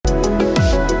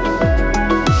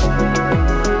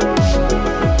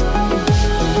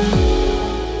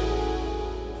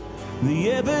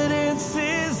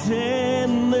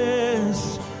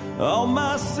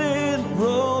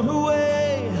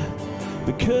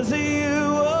'cause of you,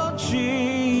 oh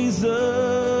Jesus.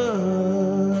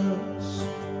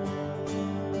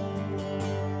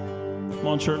 Come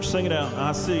on, church, sing it out.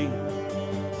 I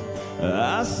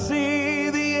see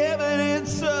the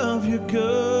evidence of your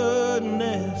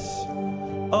goodness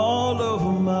all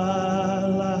over my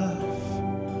life,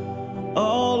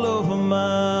 all over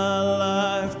my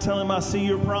life. Tell him I see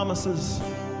your promises.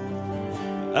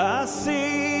 I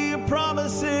see your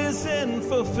promises in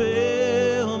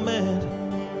fulfillment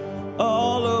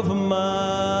all over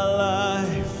my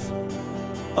life,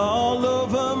 all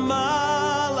over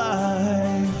my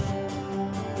life.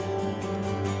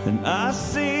 And I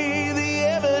see the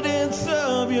evidence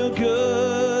of your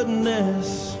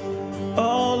goodness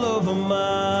all over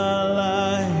my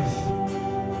life,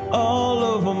 all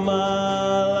over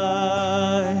my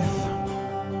life.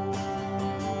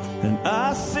 And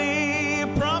I see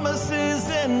promises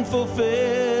in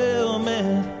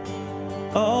fulfillment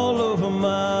all over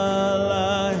my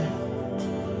life,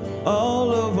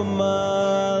 all over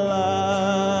my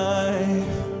life.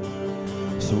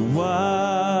 So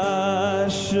why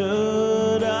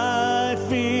should I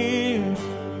fear?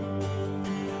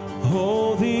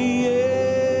 Oh, the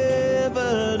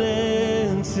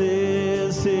evidence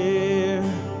is here.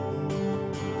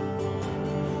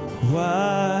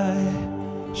 Why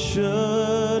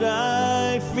should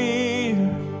I fear?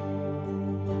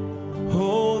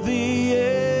 Oh, the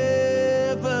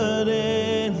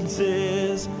evidence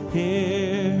is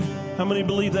here. How many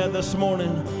believe that this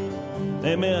morning?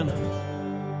 Amen.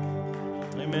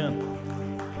 Amen.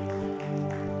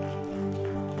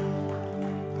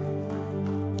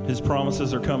 His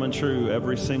promises are coming true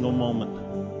every single moment.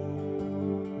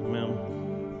 Amen.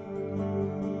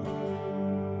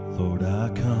 Lord, I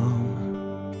come,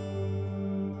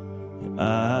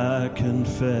 I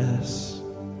confess,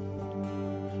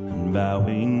 and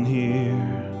bowing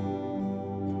here,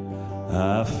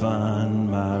 I find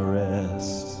my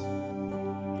rest.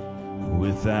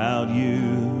 Without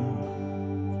you,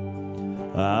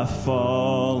 I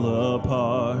fall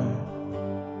apart.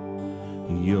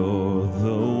 You're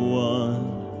the one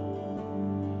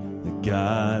that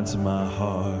guides my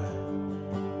heart.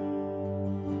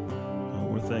 Oh,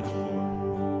 we're thankful,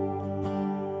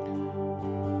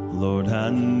 Lord. Lord, I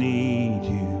need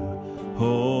you.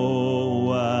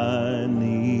 Oh, I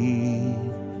need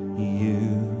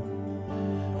you.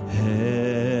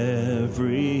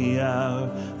 Every hour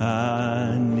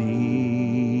I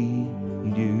need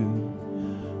you.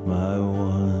 My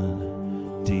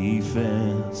one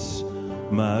defense,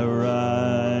 my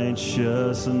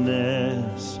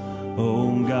righteousness.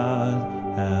 Oh God,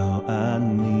 how I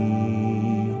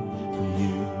need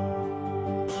you.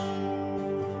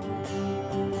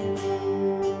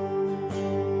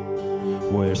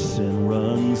 Where sin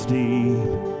runs deep,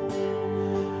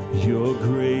 your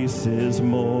grace is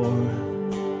more.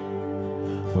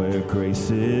 Where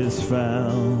grace is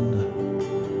found,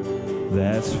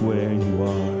 that's where you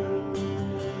are.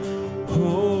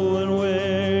 Oh, and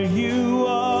where you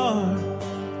are,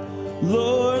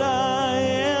 Lord, I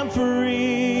am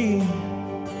free,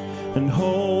 and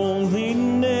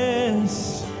holiness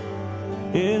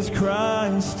is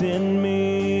Christ in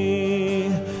me.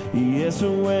 Yes,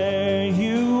 where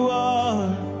you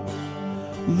are,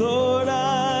 Lord,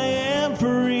 I am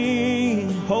free.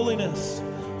 Holiness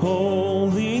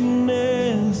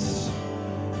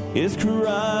is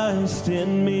Christ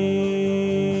in me.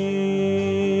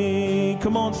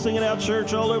 Come on, sing it out,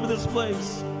 church, all over this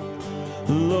place.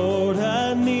 Lord,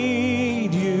 I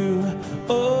need you.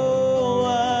 Oh,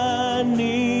 I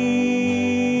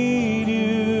need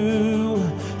you.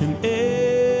 And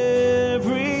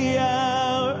every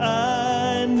hour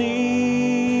I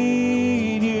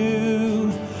need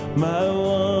you. My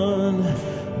one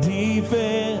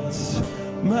defense,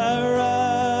 my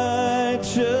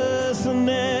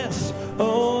righteousness.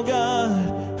 Oh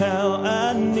God, how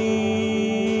I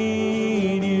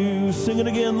need you. Sing it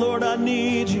again. Lord, I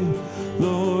need you.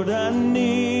 Lord, I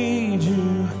need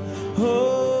you.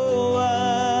 Oh,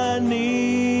 I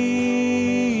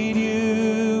need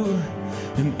you.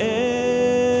 And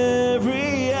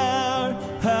every hour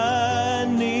I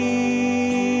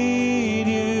need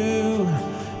you.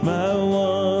 My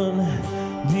one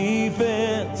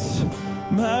defense,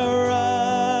 my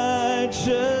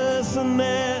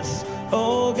righteousness.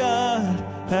 Oh God,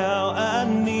 how I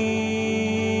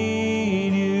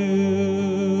need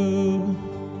you.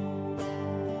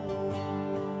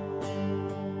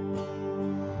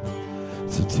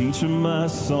 So teach my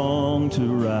song to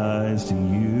rise to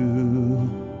you.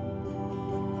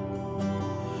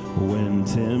 When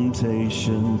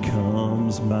temptation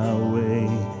comes my way,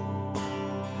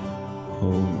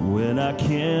 Oh, when I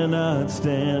cannot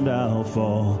stand, I'll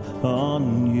fall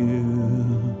on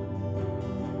you.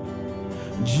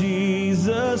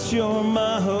 Jesus, you're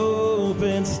my hope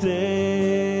and stay.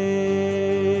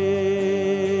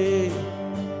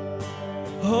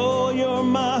 Oh, you're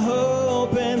my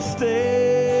hope and stay.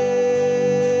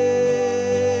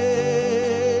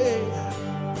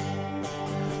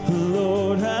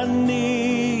 Lord, I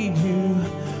need you.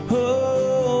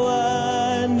 Oh,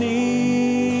 I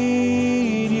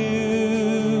need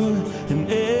you.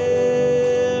 And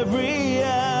every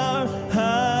hour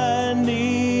I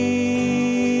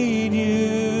need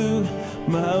you.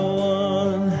 My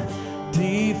one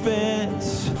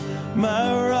defense,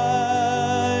 my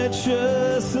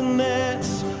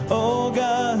righteousness. Oh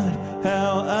God,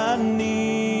 how I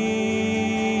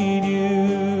need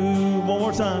you. One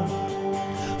more time.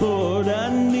 Lord, I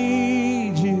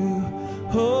need you.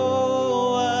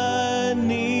 Oh, I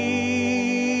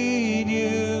need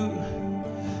you.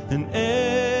 And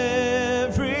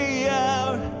every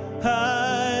hour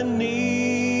I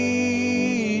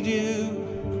need you.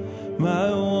 My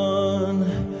one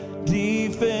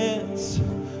defense,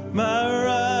 my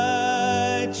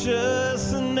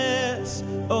righteousness.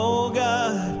 Oh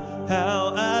God,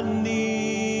 how I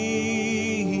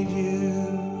need you.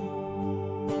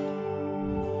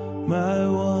 My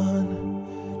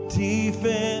one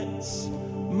defense,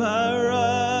 my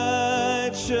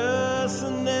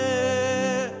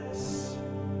righteousness.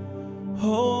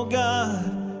 Oh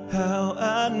God, how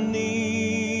I need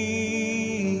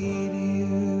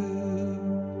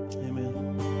you.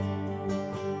 Amen.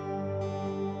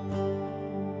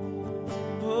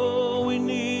 Oh, we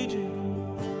need you.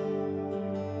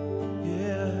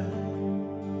 Yeah.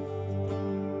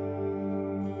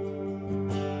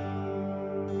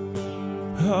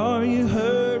 Are you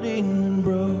hurting and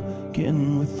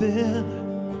broken within?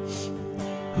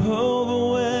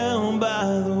 Overwhelmed by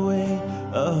the weight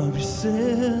of your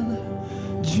sin?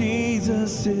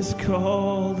 Jesus is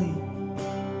calling.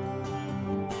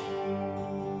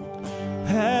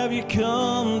 Have you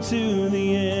come to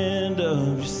the end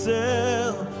of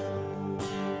yourself?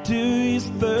 Do you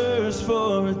thirst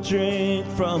for a drink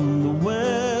from the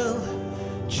well?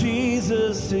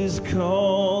 Jesus is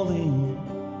calling.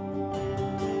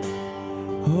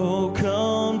 Oh,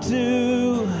 come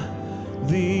to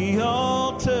the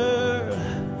altar.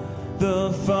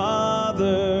 The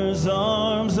Father's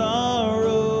arms are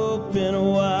open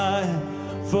wide.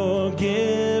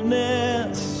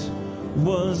 Forgiveness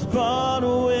was bought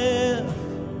with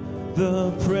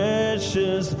the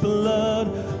precious blood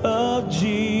of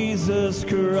Jesus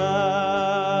Christ.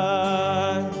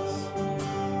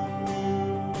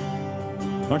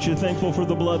 Aren't you thankful for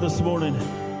the blood this morning?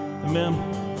 Amen.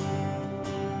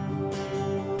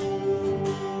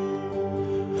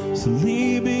 So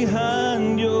leave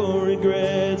behind your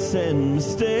regrets and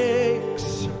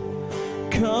mistakes.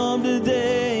 Come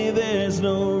today, there's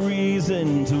no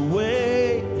reason to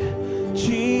wait.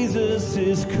 Jesus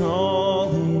is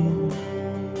calling.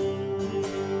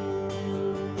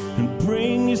 And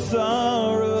bring your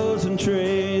sorrows and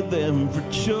trade them for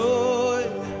joy.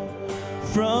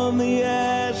 From the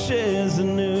ashes a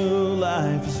new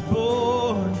life is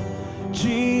born.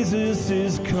 Jesus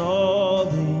is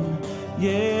calling.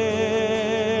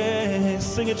 Yeah,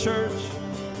 sing it, church.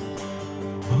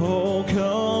 Oh,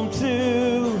 come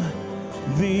to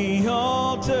the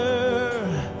altar.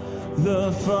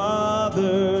 The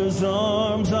Father's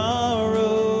arms are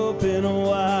open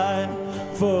wide.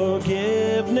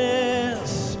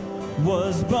 Forgiveness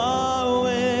was bought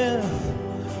with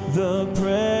the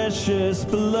precious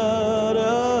blood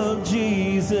of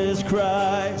Jesus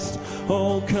Christ.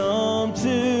 Oh, come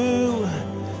to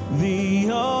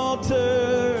the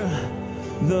altar.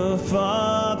 The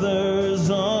Father's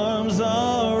arms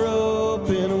are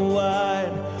open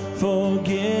wide.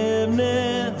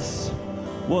 Forgiveness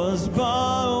was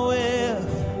bought with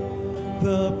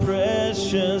the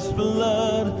precious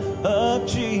blood of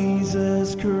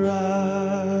Jesus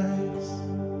Christ.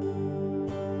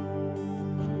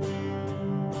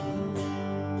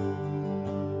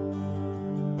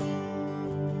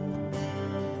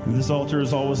 This altar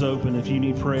is always open if you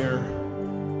need prayer,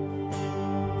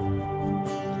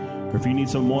 or if you need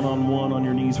some one-on-one on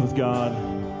your knees with God.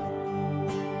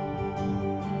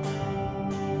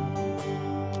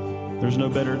 There's no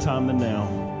better time than now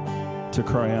to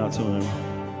cry out to Him.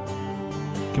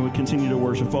 Can we continue to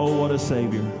worship? Oh, what a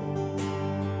Savior.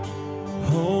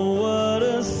 Oh, what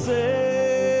a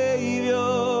Savior.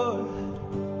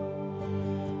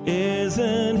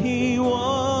 Isn't He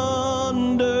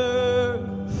wonderful?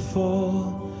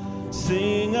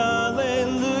 Sing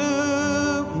hallelujah.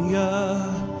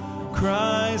 Cry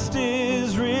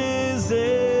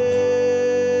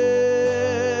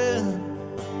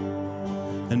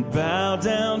bow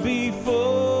down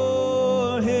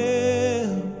before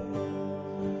him,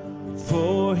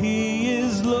 for he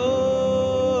is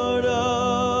Lord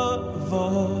of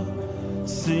all.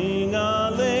 Sing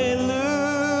hallelujah,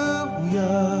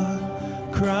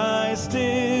 Christ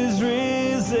is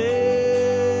risen.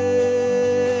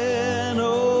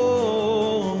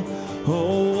 Oh,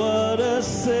 oh, what a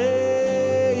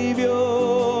Savior.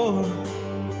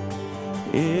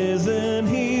 Isn't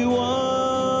he wonderful?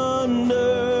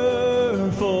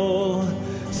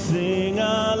 Sing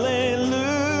hallelujah,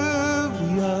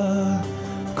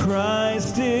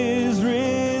 Christ is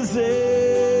risen.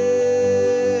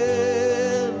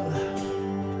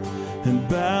 And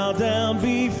bow down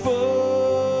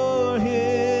before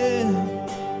him,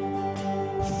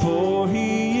 for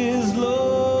he is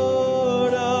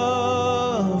Lord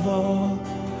of all.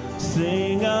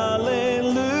 Sing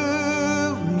hallelujah,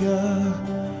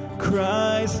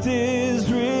 Christ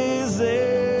is risen.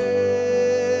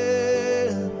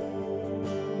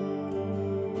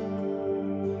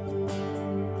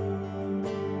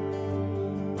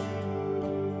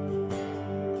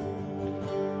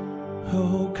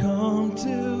 Oh, come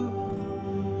to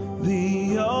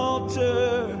the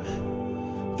altar.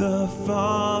 The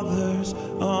Father's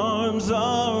arms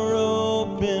are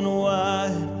open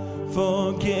wide.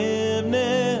 Forgiveness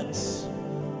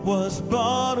was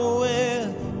bought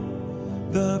with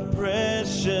the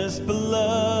precious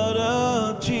blood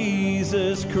of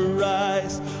Jesus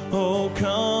Christ. Oh,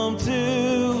 come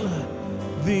to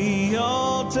the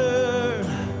altar.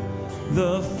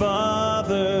 The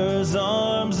Father's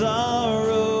arms are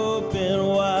open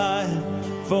wide.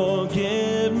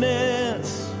 Forgiveness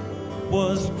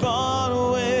was bought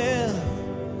with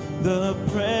the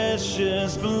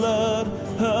precious blood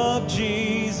of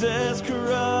Jesus Christ.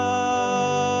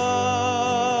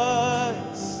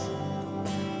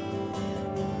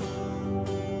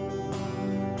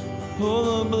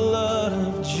 Oh, the blood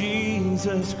of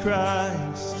Jesus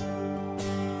Christ.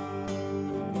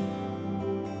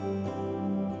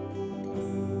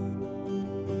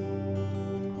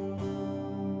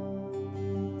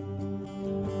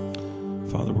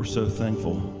 Father, we're so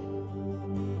thankful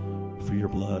for your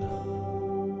blood,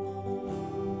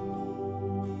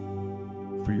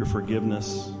 for your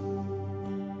forgiveness,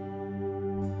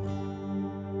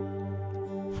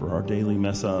 for our daily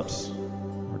mess ups,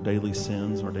 our daily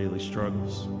sins, our daily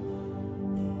struggles.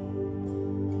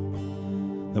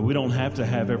 That we don't have to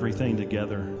have everything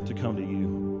together to come to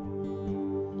you.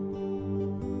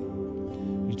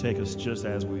 You take us just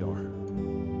as we are.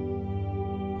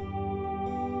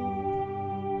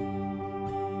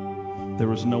 There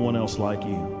was no one else like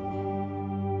you.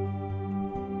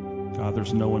 God,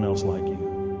 there's no one else like you.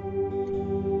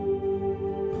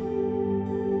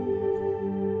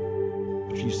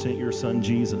 But you sent your son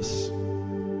Jesus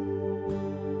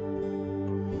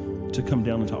to come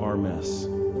down into our mess,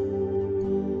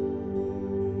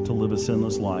 to live a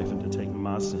sinless life and to take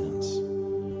my sins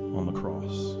on the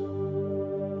cross.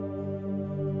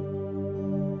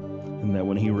 And that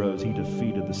when he rose, he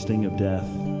defeated the sting of death.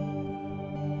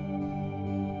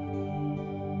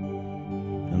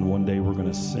 And one day we're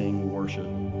going to sing worship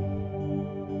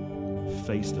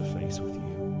face to face with you.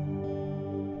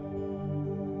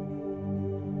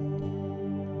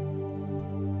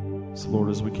 So Lord,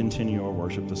 as we continue our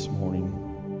worship this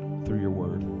morning through your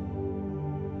word,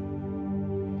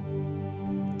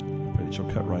 I pray that you'll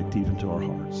cut right deep into our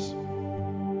hearts,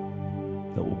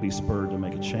 that we'll be spurred to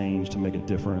make a change, to make a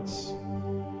difference,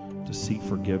 to seek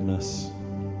forgiveness,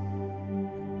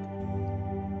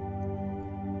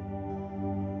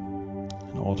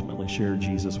 ultimately share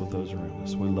Jesus with those around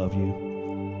us. We love you.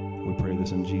 We pray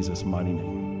this in Jesus' mighty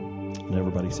name. And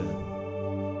everybody said,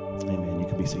 amen. You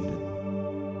can be seated.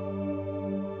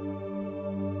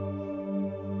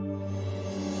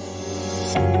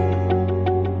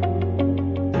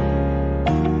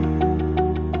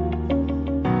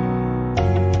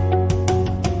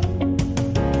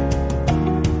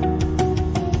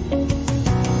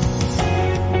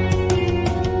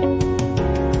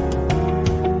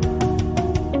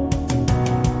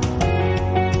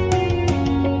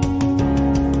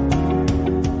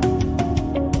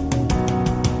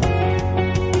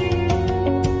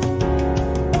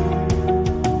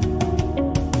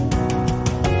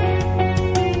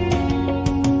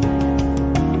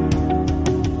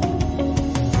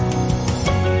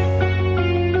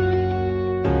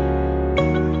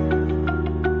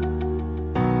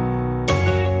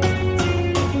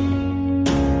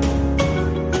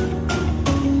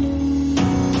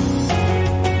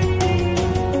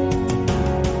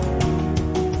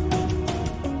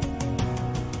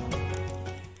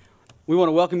 We want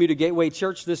to welcome you to Gateway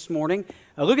Church this morning.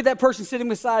 Look at that person sitting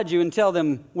beside you and tell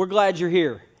them, we're glad you're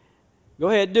here. Go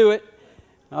ahead, do it.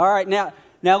 All right, now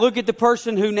look at the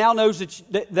person who now knows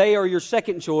that they are your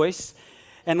second choice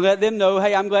and let them know,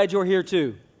 hey, I'm glad you're here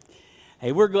too.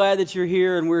 Hey, we're glad that you're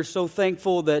here, and we're so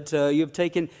thankful that you have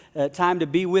taken time to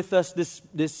be with us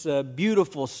this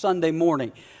beautiful Sunday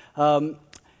morning.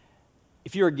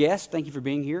 If you're a guest, thank you for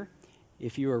being here.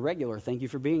 If you're a regular, thank you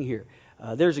for being here.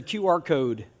 There's a QR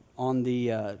code on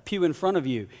the pew in front of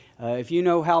you. If you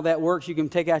know how that works, you can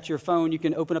take out your phone, you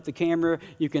can open up the camera,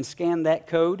 you can scan that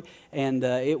code, and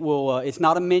it will. It's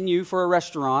not a menu for a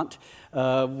restaurant,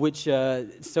 which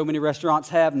so many restaurants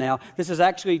have now. This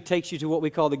actually takes you to what we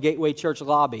call the Gateway Church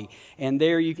lobby, and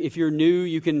there, if you're new,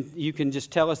 you can just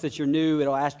tell us that you're new.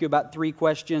 It'll ask you about 3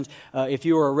 questions. If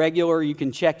you're a regular, you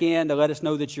can check in to let us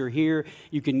know that you're here.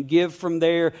 You can give from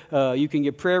there. You can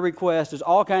give prayer requests. There's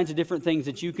all kinds of different things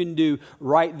that you can do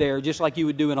right there, just like you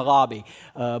would do in a lobby,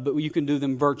 but you can do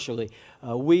them virtually.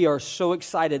 We are so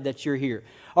excited that you're here.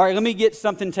 All right, let me get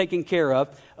something taken care of.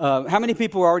 How many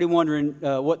people are already wondering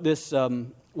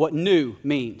what new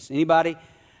means? Anybody?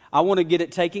 I want to get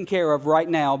it taken care of right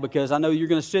now because I know you're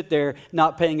going to sit there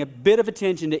not paying a bit of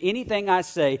attention to anything I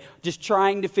say, just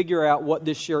trying to figure out what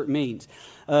this shirt means.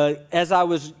 As I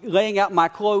was laying out my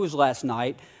clothes last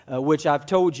night, which I've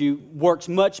told you works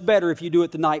much better if you do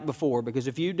it the night before, because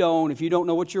if you don't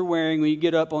know what you're wearing when you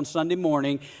get up on Sunday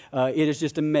morning, it is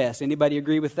just a mess. Anybody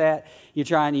agree with that? You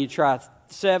try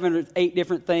 7 or 8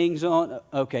 different things on.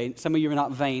 Okay, some of you are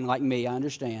not vain like me, I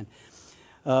understand.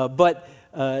 But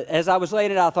as I was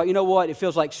laying it out, I thought, you know what? It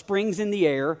feels like spring's in the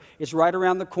air. It's right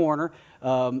around the corner.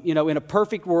 In a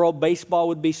perfect world, baseball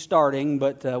would be starting,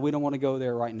 but we don't want to go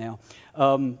there right now.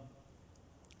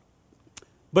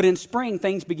 But in spring,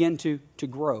 things begin to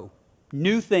grow.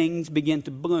 New things begin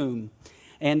to bloom.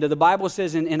 And the Bible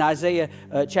says in Isaiah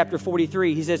chapter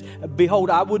 43, he says, behold,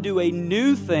 I will do a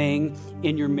new thing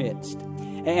in your midst.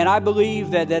 And I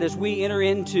believe that as we enter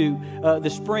into the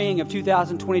spring of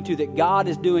 2022, that God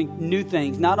is doing new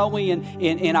things, not only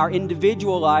in our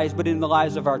individual lives, but in the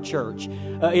lives of our church.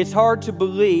 It's hard to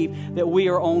believe that we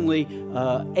are only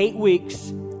 8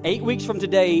 weeks. 8 weeks from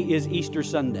today is Easter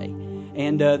Sunday.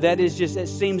 And that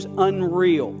seems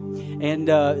unreal.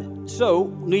 And so,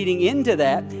 leading into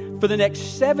that, for the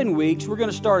next 7 weeks, we're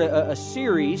going to start a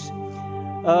series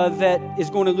that is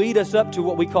going to lead us up to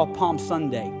what we call Palm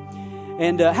Sunday.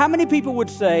 And how many people would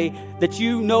say that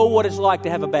you know what it's like to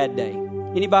have a bad day?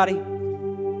 Anybody?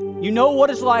 You know what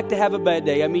it's like to have a bad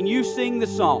day. I mean, you sing the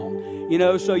song.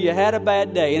 So you had a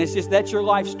bad day, and that's your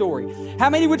life story. How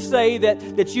many would say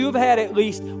that you've had at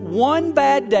least one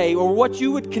bad day, or what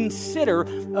you would consider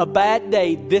a bad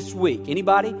day this week?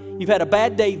 Anybody? You've had a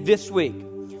bad day this week.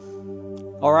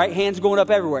 All right, hands going up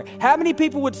everywhere. How many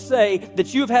people would say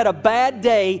that you've had a bad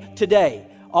day today?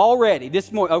 Already,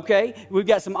 this morning, okay? We've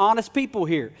got some honest people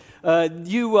here.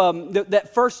 That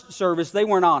first service, they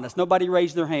weren't honest. Nobody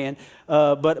raised their hand.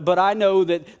 But I know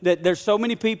that there's so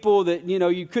many people that,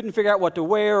 you couldn't figure out what to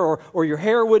wear, or your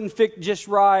hair wouldn't fit just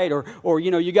right, or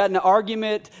you got in an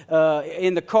argument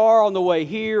in the car on the way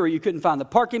here, or you couldn't find the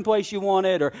parking place you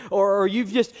wanted, or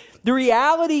you've just, the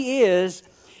reality is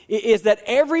that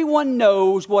everyone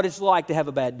knows what it's like to have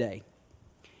a bad day.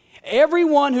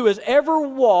 Everyone who has ever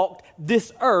walked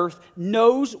this earth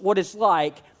knows what it's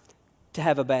like to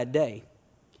have a bad day.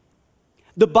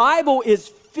 The Bible is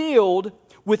filled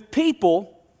with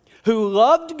people who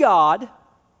loved God,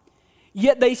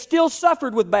 yet they still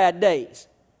suffered with bad days.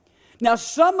 Now,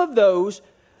 some of those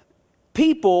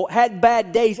people had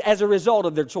bad days as a result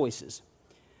of their choices.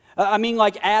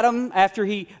 Like Adam after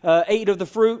he ate of the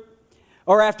fruit,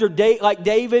 or like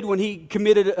David when he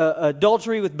committed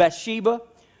adultery with Bathsheba.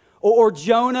 Or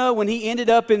Jonah when he ended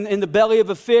up in the belly of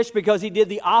a fish because he did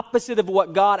the opposite of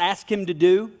what God asked him to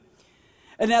do.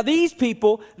 And now these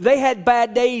people, they had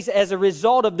bad days as a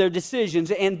result of their decisions.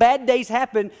 And bad days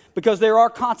happen because there are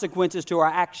consequences to our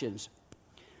actions.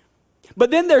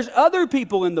 But then there's other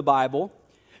people in the Bible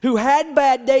who had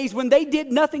bad days when they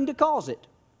did nothing to cause it.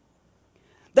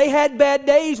 They had bad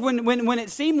days when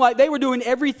it seemed like they were doing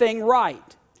everything right.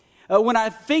 When I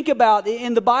think about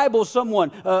in the Bible,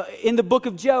 someone in the book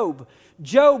of Job,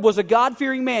 Job was a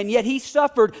God-fearing man, yet he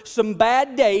suffered some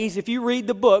bad days, if you read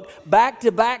the book, back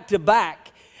to back to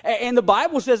back. And the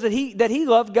Bible says that he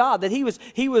loved God, that he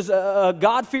was a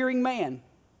God-fearing man.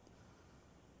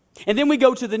 And then we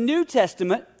go to the New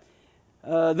Testament,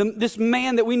 this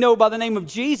man that we know by the name of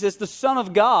Jesus, the Son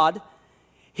of God,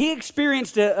 he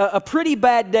experienced a pretty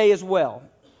bad day as well.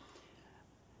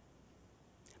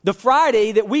 The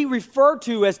Friday that we refer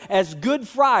to as Good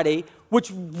Friday which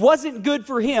wasn't good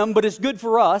for him, but is good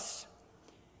for us,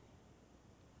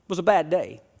 was a bad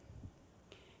day.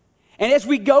 And as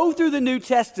we go through the New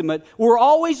Testament, we're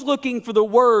always looking for the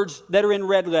words that are in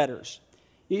red letters.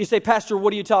 You say, Pastor,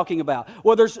 what are you talking about?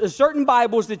 Well, there's certain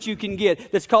Bibles that you can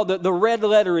get that's called the red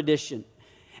letter edition.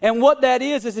 And what that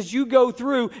is as you go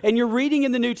through and you're reading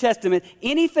in the New Testament,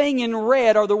 anything in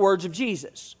red are the words of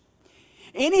Jesus.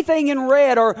 Anything in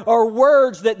red are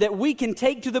words that we can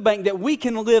take to the bank, that we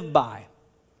can live by.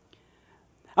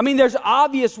 I mean, there's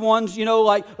obvious ones,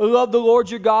 like love the Lord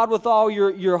your God with all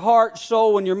your heart,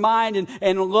 soul, and your mind,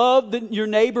 and love your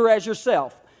neighbor as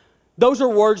yourself. Those are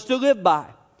words to live by.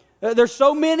 There's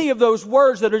so many of those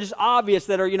words that are just obvious,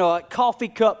 that are, like coffee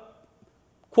cup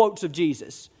quotes of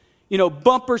Jesus.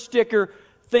 Bumper sticker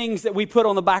things that we put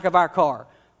on the back of our car.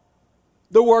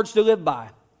 The words to live by.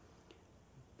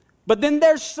 But then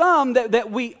there's some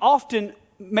that we often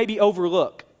maybe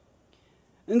overlook.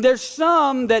 And there's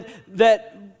some that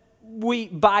we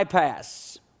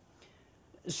bypass.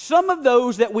 Some of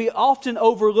those that we often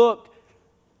overlook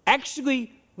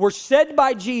actually were said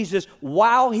by Jesus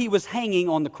while he was hanging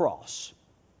on the cross.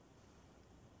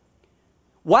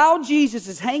 While Jesus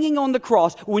is hanging on the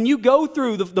cross, when you go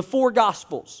through the four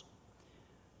Gospels,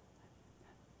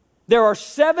 there are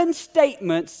 7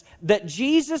 statements that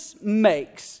Jesus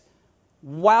makes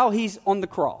while he's on the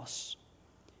cross.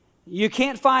 You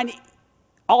can't find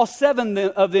all 7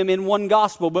 of them in one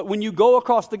gospel, but when you go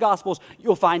across the Gospels,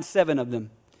 you'll find 7 of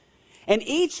them. And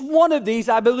each one of these,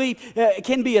 I believe,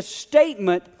 can be a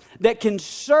statement that can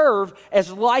serve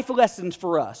as life lessons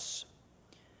for us.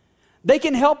 They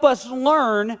can help us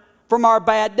learn from our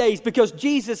bad days, because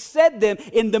Jesus said them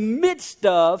in the midst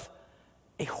of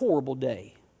a horrible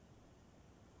day.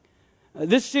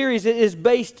 This series is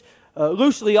based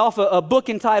loosely off a book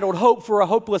entitled Hope for a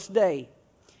Hopeless Day.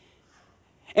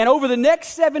 And over the next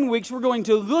 7 weeks, we're going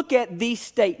to look at these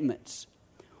statements.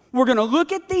 We're going to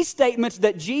look at these statements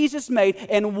that Jesus made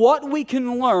and what we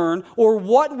can learn or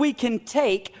what we can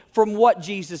take from what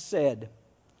Jesus said.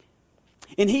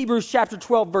 In Hebrews chapter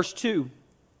 12, verse 2,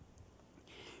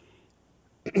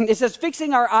 it says,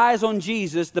 fixing our eyes on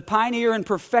Jesus, the pioneer and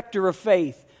perfecter of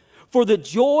faith, for the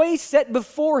joy set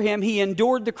before him, he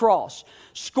endured the cross,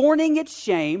 scorning its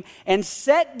shame, and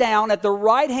sat down at the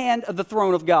right hand of the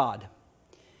throne of God.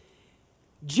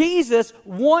 Jesus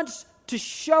wants to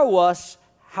show us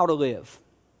how to live.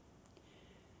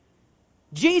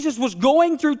 Jesus was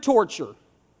going through torture.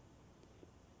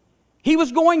 He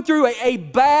was going through a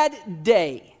bad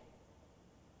day.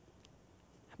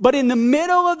 But in the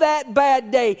middle of that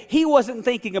bad day, he wasn't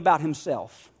thinking about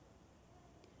himself.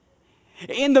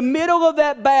 In the middle of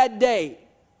that bad day,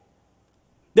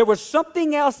 there was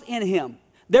something else in him.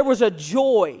 There was a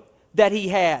joy that he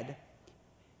had.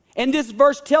 And this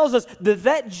verse tells us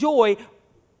that joy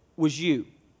was you.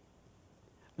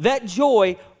 That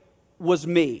joy was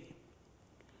me.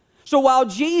 So while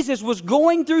Jesus was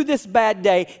going through this bad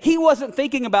day, he wasn't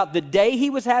thinking about the day he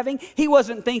was having. He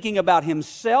wasn't thinking about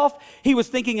himself. He was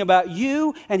thinking about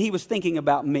you, and he was thinking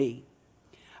about me.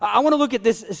 I want to look at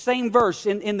this same verse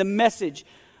in the Message.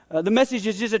 The Message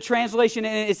is just a translation,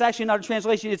 and it's actually not a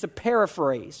translation, it's a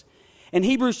paraphrase. In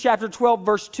Hebrews chapter 12,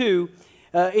 verse 2,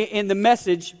 in the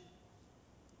Message,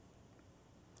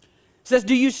 it says,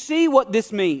 do you see what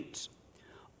this means?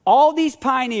 All these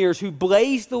pioneers who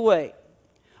blazed the way,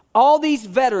 all these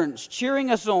veterans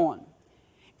cheering us on,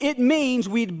 it means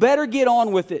we'd better get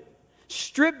on with it.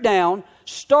 Strip down,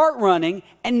 start running,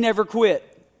 and never quit.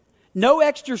 No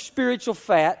extra spiritual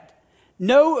fat,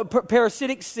 no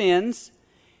parasitic sins.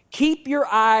 Keep your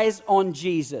eyes on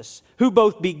Jesus, who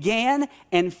both began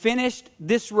and finished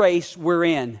this race we're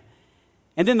in.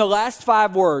 And then the last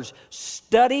 5 words,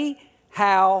 study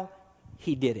how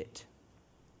he did it.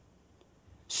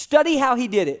 Study how he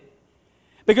did it.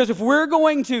 Because if we're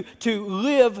going to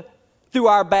live through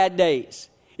our bad days,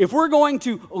 if we're going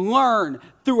to learn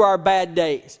through our bad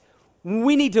days,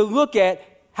 we need to look at,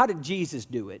 how did Jesus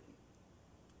do it?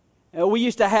 We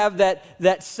used to have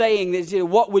that saying, that,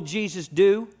 what would Jesus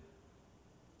do?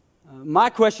 My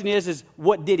question is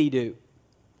what did he do?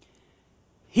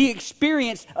 He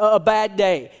experienced a bad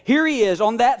day. Here he is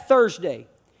on that Thursday.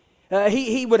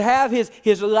 He would have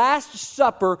his last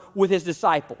supper with his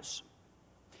disciples.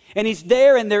 And he's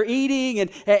there and they're eating,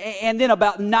 and then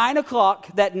about 9 o'clock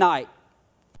that night,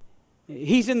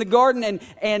 he's in the garden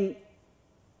and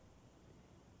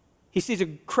he sees a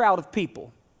crowd of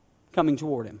people coming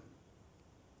toward him.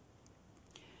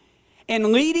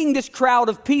 And leading this crowd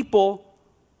of people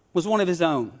was one of his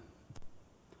own,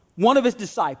 one of his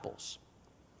disciples.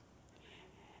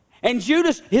 And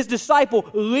Judas, his disciple,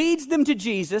 leads them to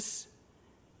Jesus,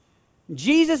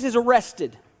 Jesus is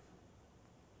arrested.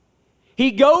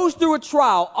 He goes through a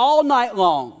trial all night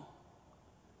long,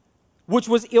 which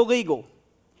was illegal.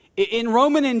 In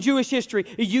Roman and Jewish history,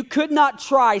 you could not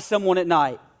try someone at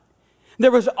night.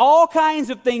 There was all kinds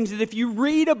of things that if you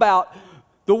read about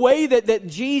the way that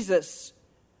Jesus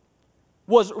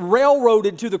was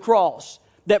railroaded to the cross,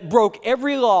 that broke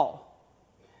every law.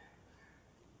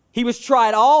 He was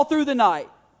tried all through the night,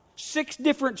 6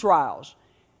 different trials.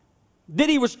 Then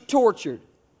he was tortured.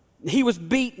 He was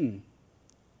beaten.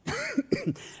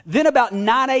 Then about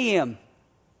 9 a.m.,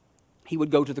 he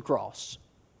would go to the cross.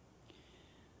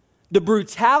 The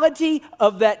brutality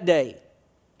of that day.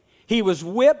 He was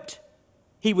whipped.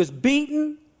 He was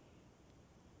beaten.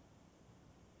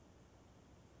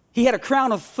 He had a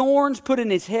crown of thorns put in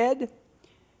his head.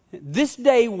 This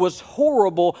day was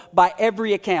horrible by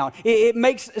every account. It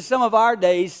makes some of our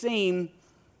days seem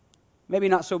maybe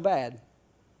not so bad.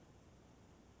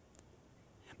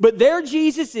 But there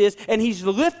Jesus is, and he's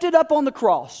lifted up on the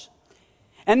cross.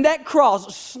 And that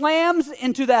cross slams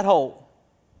into that hole.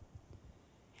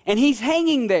 And he's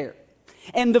hanging there.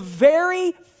 And the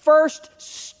very first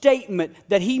statement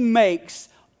that he makes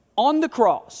on the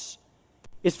cross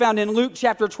is found in Luke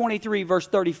chapter 23, verse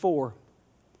 34.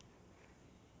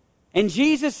 And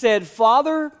Jesus said,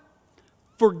 "Father,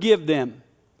 forgive them,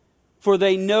 for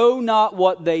they know not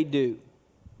what they do."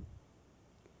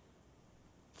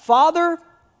 Father,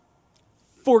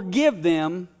 forgive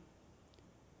them,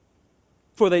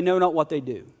 for they know not what they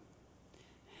do.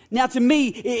 Now, to me,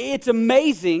 it's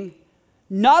amazing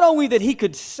not only that he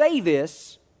could say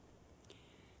this,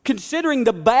 considering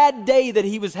the bad day that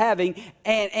he was having,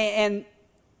 and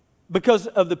because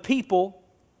of the people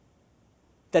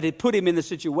that had put him in the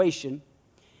situation.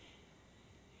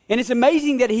 And it's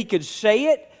amazing that he could say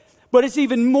it, but it's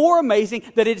even more amazing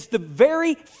that it's the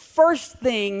very first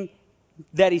thing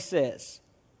that he says.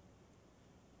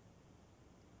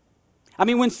 I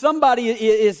mean, when somebody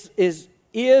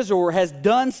is or has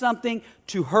done something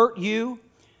to hurt you,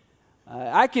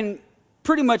 I can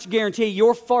pretty much guarantee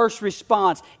your first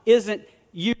response isn't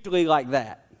usually like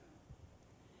that.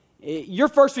 Your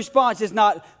first response is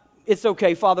not, "It's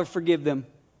okay, Father, forgive them."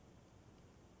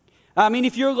 I mean,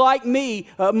 if you're like me,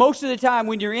 most of the time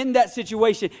when you're in that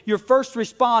situation, your first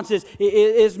response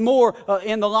is more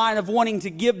in the line of wanting to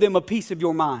give them a piece of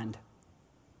your mind.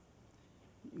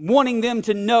 Wanting them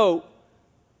to know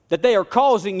that they are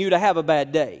causing you to have a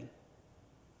bad day.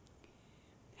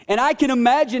 And I can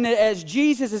imagine it as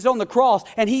Jesus is on the cross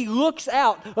and he looks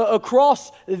out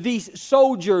across these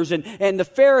soldiers and the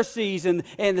Pharisees and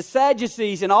the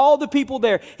Sadducees and all the people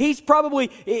there. He's probably,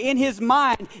 in his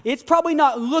mind, it's probably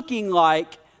not looking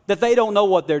like that they don't know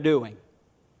what they're doing.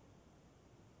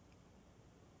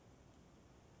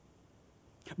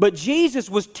 But Jesus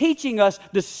was teaching us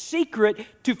the secret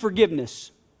to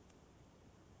forgiveness.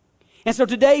 And so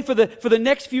today, for the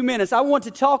next few minutes, I want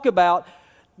to talk about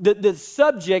the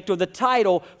subject or the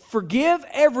title, "Forgive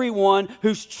Everyone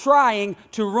Who's Trying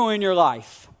to Ruin Your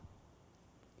Life."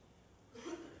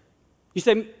 You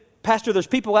say, "Pastor, there's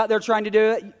people out there trying to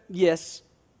do it?" Yes.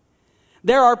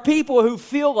 There are people who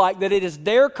feel like that it is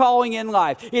their calling in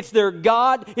life. It's their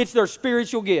God, it's their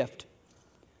spiritual gift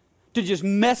to just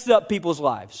mess up people's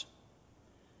lives.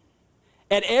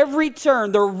 At every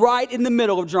turn, they're right in the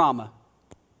middle of drama.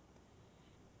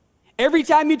 Every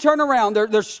time you turn around,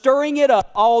 they're stirring it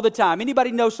up all the time. Anybody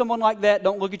know someone like that?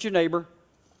 Don't look at your neighbor.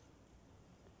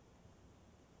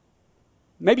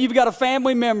 Maybe you've got a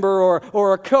family member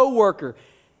or a coworker.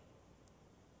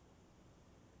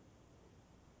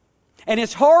 And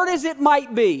as hard as it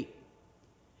might be,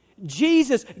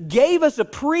 Jesus gave us a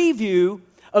preview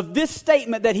of this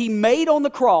statement that he made on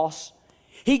the cross.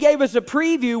 He gave us a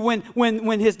preview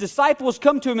when his disciples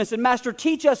come to him and said, "Master,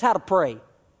 teach us how to pray."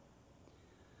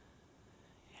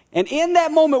 And in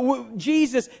that moment,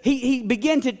 Jesus, he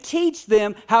began to teach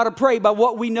them how to pray by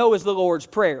what we know as the Lord's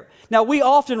Prayer. Now, we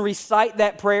often recite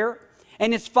that prayer,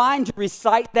 and it's fine to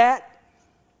recite that,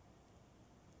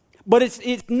 but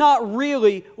it's not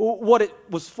really what it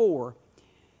was for.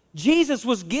 Jesus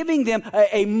was giving them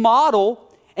a model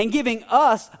and giving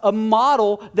us a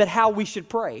model that how we should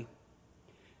pray.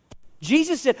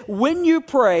 Jesus said, when you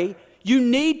pray, you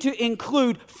need to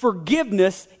include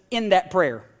forgiveness in that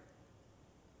prayer.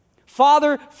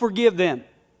 Father, forgive them.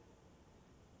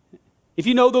 If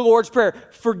you know the Lord's Prayer,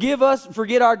 forgive us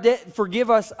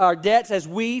our debts as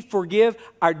we forgive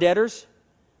our debtors.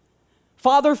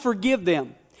 Father, forgive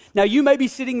them. Now, you may be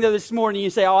sitting there this morning and you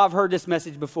say, "Oh, I've heard this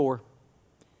message before."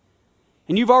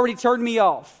 And you've already turned me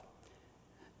off.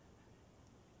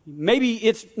 Maybe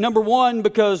it's number one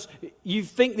because you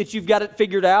think that you've got it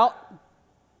figured out.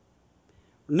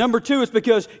 Number two is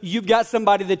because you've got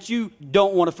somebody that you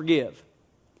don't want to forgive.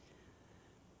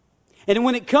 And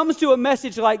when it comes to a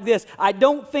message like this, I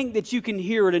don't think that you can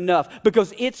hear it enough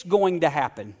because it's going to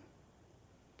happen.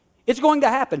 It's going to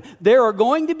happen. There are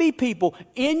going to be people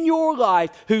in your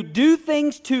life who do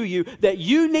things to you that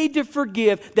you need to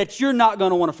forgive that you're not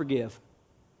going to want to forgive.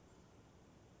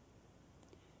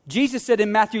 Jesus said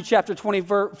in Matthew chapter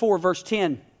 24, verse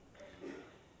 10,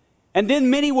 "And then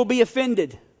many will be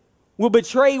offended, will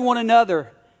betray one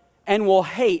another, and will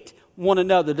hate one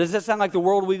another." Does that sound like the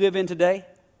world we live in today?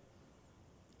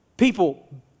 People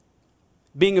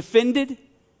being offended,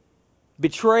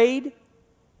 betrayed,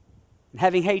 and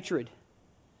having hatred.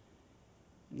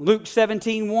 Luke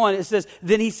 17:1, it says,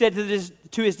 "Then he said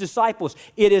to his disciples,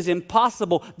 'It is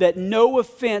impossible that no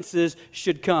offenses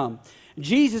should come.'"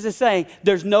 Jesus is saying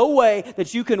there's no way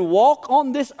that you can walk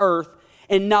on this earth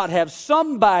and not have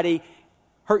somebody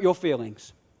hurt your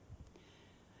feelings.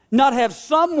 Not have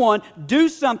someone do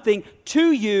something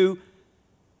to you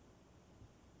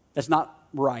that's not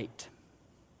right.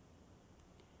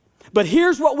 But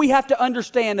here's what we have to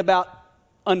understand about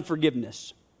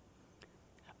unforgiveness.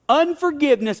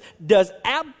 Unforgiveness does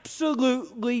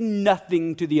absolutely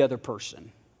nothing to the other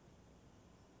person.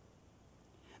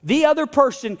 The other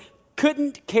person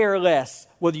couldn't care less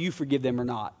whether you forgive them or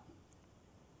not.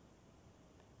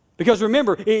 Because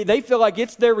remember, they feel like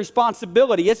it's their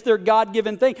responsibility, it's their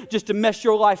God-given thing just to mess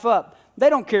your life up. They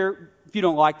don't care if you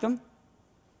don't like them.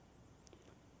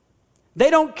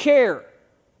 They don't care.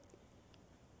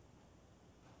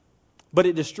 But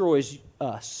it destroys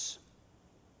us.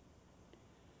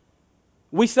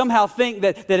 We somehow think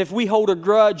that if we hold a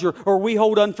grudge or we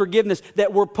hold unforgiveness,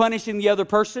 that we're punishing the other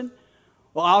person.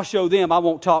 Well, I'll show them, I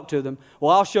won't talk to them.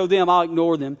 Well, I'll show them, I'll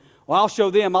ignore them. Well, I'll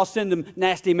show them, I'll send them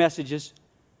nasty messages.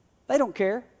 They don't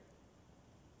care.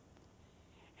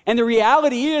 And the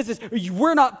reality is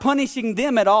we're not punishing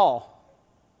them at all.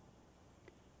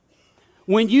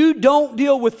 When you don't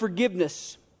deal with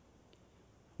forgiveness,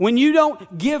 when you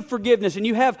don't give forgiveness and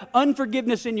you have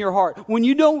unforgiveness in your heart, when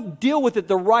you don't deal with it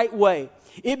the right way,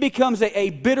 it becomes a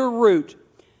bitter root.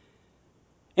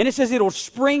 And it says it'll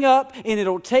spring up and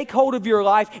it'll take hold of your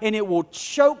life and it will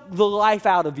choke the life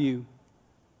out of you.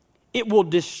 It will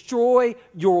destroy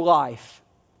your life.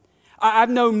 I've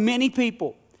known many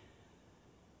people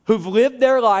who've lived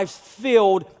their lives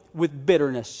filled with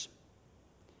bitterness.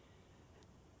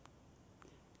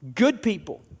 Good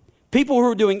people. People who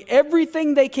are doing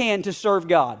everything they can to serve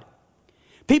God.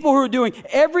 People who are doing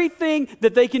everything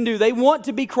that they can do. They want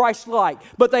to be Christ-like,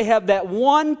 but they have that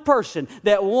one person,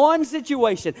 that one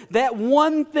situation, that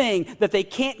one thing that they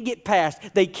can't get past.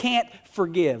 They can't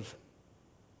forgive.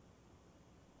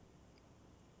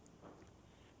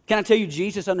 Can I tell you,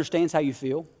 Jesus understands how you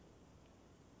feel?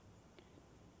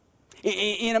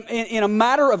 In a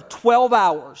matter of 12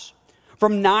 hours,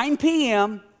 from 9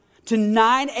 p.m. to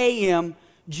 9 a.m.,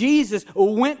 Jesus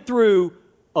went through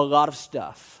a lot of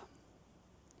stuff.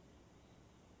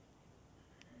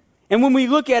 And when we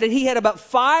look at it, he had about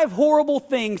 5 horrible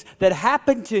things that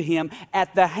happened to him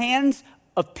at the hands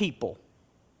of people.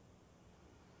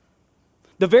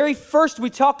 The very first we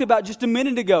talked about just a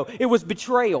minute ago, it was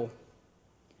betrayal.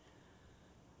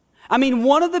 I mean,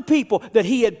 one of the people that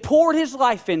he had poured his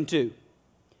life into,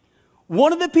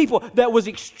 one of the people that was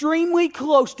extremely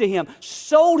close to him,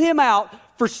 sold him out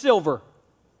for silver.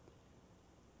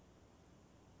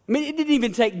 I mean, it didn't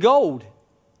even take gold.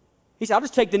 He said, I'll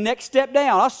just take the next step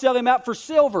down. I'll sell him out for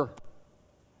silver.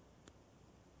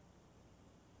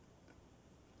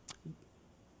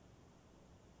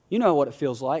 You know what it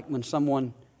feels like when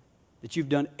someone that you've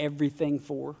done everything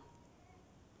for,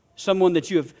 someone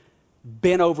that you have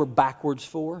bent over backwards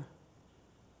for,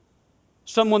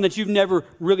 someone that you've never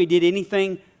really did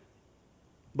anything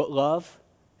but love,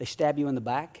 they stab you in the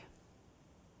back.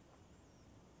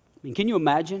 I mean, can you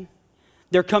imagine?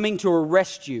 They're coming to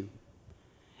arrest you.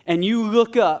 And you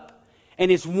look up,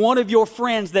 and it's one of your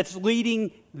friends that's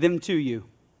leading them to you.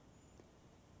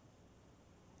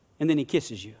 And then he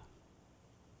kisses you.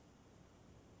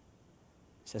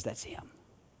 He says, that's him.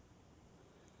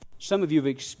 Some of you have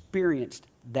experienced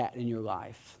that in your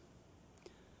life.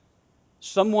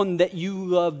 Someone that you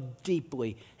love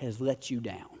deeply has let you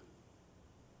down.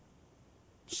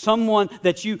 Someone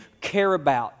that you care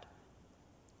about.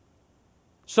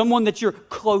 Someone that you're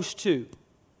close to.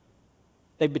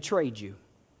 They betrayed you.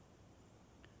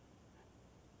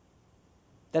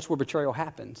 That's where betrayal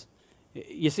happens.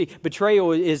 You see,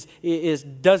 betrayal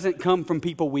doesn't come from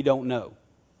people we don't know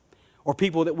or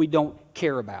people that we don't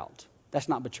care about. That's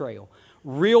not betrayal.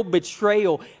 Real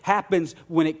betrayal happens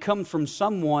when it comes from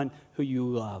someone who you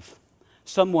love,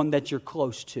 someone that you're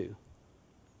close to,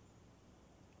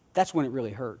 that's when it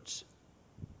really hurts.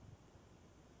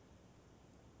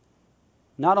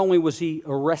 Not only was he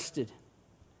arrested,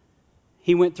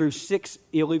 he went through 6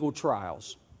 illegal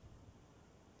trials.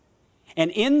 And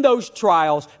in those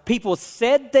trials, people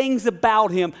said things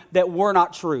about him that were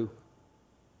not true.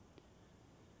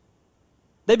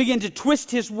 They began to twist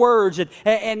his words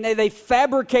and they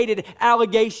fabricated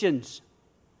allegations.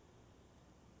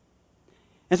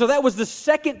 And so that was the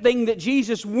second thing that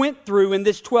Jesus went through in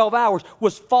this 12 hours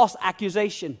was false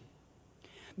accusation.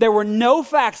 There were no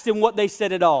facts in what they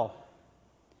said at all.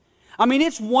 I mean,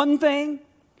 it's one thing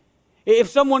if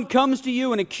someone comes to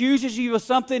you and accuses you of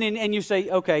something and you say,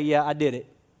 okay, yeah, I did it.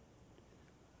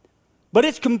 But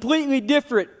it's completely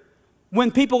different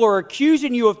when people are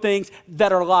accusing you of things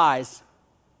that are lies.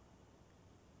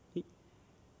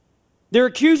 They're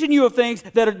accusing you of things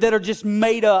that are just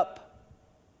made up.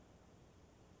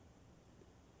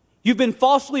 You've been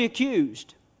falsely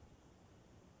accused.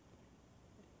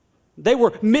 They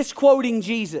were misquoting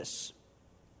Jesus.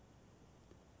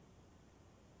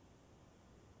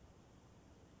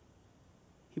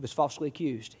 He was falsely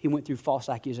accused. He went through false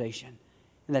accusation.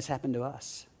 And that's happened to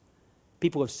us.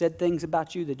 People have said things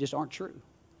about you that just aren't true.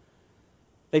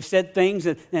 They've said things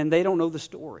and they don't know the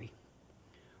story.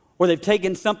 Or they've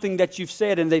taken something that you've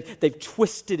said and they've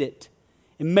twisted it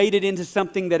and made it into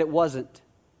something that it wasn't.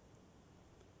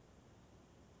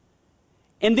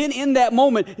 And then in that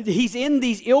moment, he's in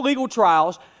these illegal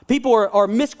trials. People are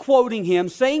misquoting him,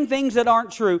 saying things that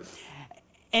aren't true.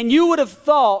 And you would have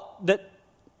thought that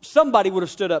somebody would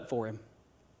have stood up for him.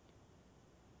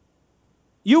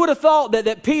 You would have thought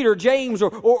that Peter, James,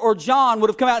 or John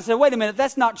would have come out and said, wait a minute,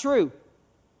 that's not true.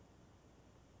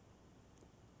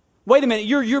 Wait a minute,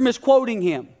 you're misquoting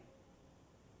him.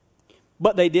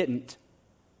 But they didn't.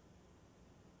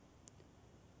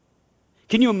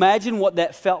 Can you imagine what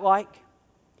that felt like?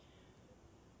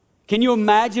 Can you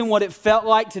imagine what it felt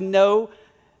like to know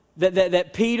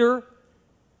that Peter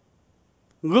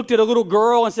looked at a little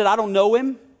girl and said, I don't know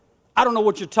him. I don't know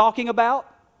what you're talking about.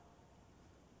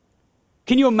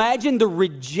 Can you imagine the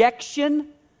rejection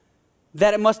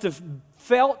that it must have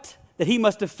felt, that he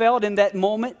must have felt in that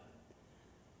moment?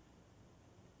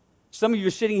 Some of you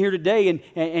are sitting here today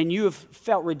and you have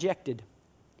felt rejected.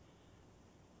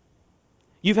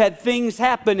 You've had things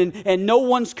happen and no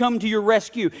one's come to your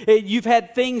rescue. You've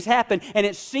had things happen and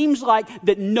it seems like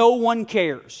that no one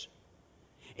cares.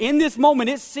 In this moment,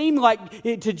 it seemed like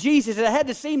to Jesus, it had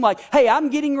to seem like, hey, I'm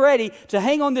getting ready to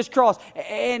hang on this cross,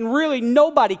 and really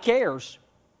nobody cares.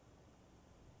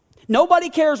 Nobody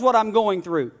cares what I'm going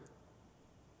through.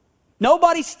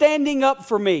 Nobody's standing up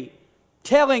for me,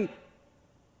 telling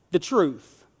the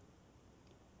truth.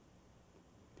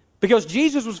 Because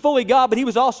Jesus was fully God, but he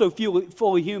was also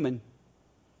fully human.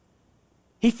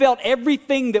 He felt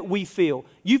everything that we feel.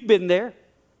 You've been there.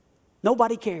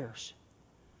 Nobody cares.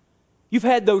 You've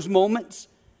had those moments.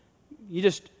 You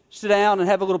just sit down and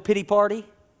have a little pity party.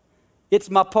 It's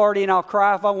my party and I'll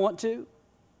cry if I want to.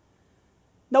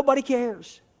 Nobody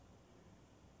cares.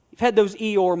 You've had those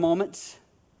Eeyore moments.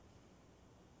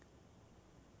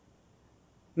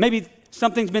 Maybe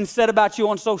something's been said about you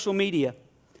on social media.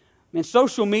 And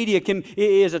social media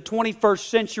is a 21st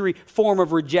century form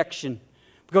of rejection.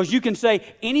 Because you can say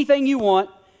anything you want.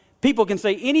 People can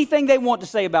say anything they want to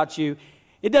say about you.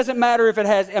 It doesn't matter if it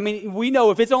has, we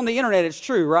know if it's on the internet, it's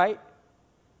true, right?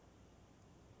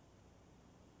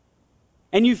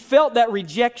 And you felt that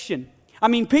rejection.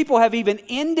 People have even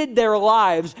ended their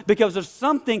lives because of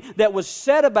something that was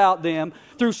said about them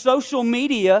through social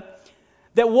media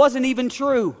that wasn't even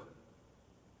true.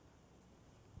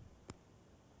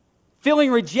 Feeling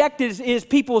rejected is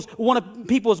one of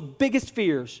people's biggest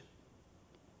fears.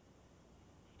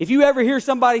 If you ever hear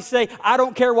somebody say, I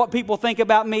don't care what people think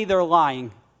about me, they're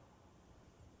lying.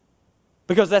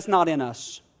 Because that's not in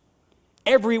us.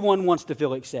 Everyone wants to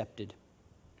feel accepted.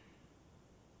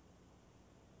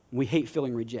 We hate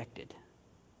feeling rejected.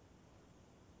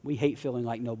 We hate feeling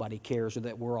like nobody cares or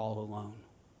that we're all alone.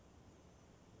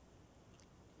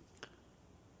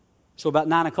 So about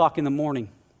 9 o'clock in the morning,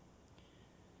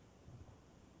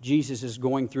 Jesus is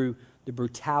going through the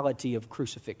brutality of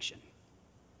crucifixion.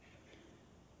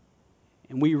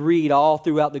 And we read all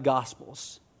throughout the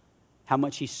Gospels how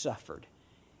much he suffered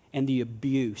and the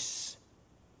abuse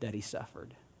that he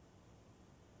suffered.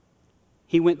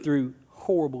 He went through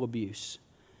horrible abuse.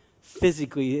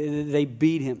 Physically, they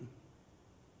beat him.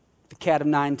 The cat of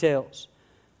nine tails.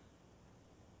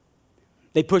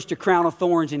 They pushed a crown of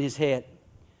thorns in his head.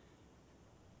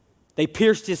 They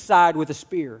pierced his side with a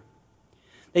spear.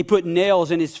 They put nails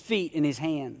in his feet and his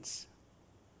hands.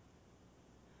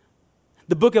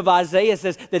 The book of Isaiah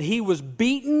says that he was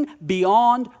beaten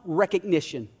beyond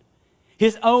recognition.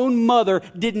 His own mother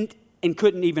didn't and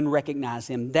couldn't even recognize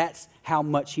him. That's how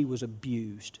much he was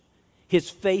abused. His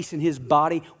face and his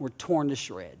body were torn to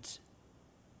shreds.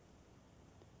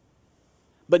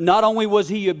 But not only was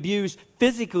he abused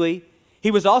physically,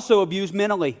 he was also abused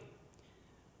mentally.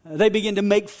 They began to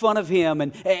make fun of him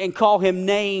and call him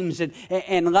names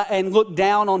and look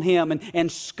down on him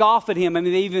and scoff at him. I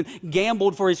mean, they even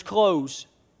gambled for his clothes.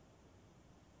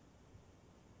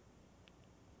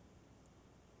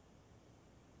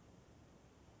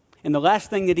 And the last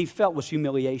thing that he felt was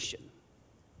humiliation.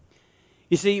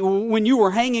 You see, when you were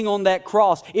hanging on that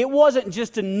cross, it wasn't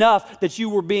just enough that you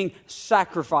were being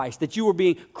sacrificed, that you were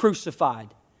being crucified.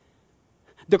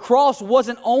 The cross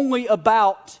wasn't only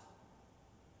about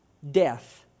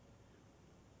death,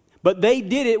 but they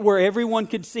did it where everyone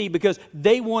could see because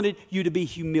they wanted you to be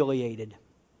humiliated.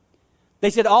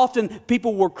 They said often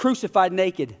people were crucified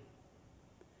naked,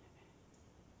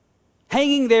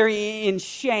 hanging there in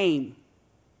shame.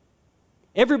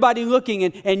 Everybody looking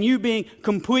and you being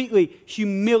completely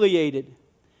humiliated.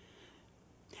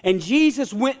 And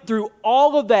Jesus went through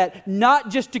all of that, not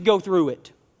just to go through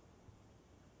it.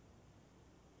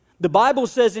 The Bible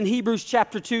says in Hebrews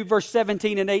chapter 2, verse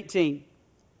 17 and 18,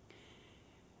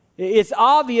 it's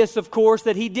obvious, of course,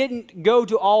 that he didn't go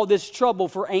to all this trouble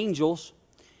for angels.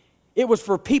 It was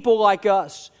for people like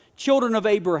us, children of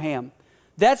Abraham.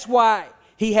 That's why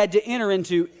he had to enter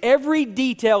into every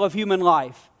detail of human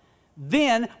life.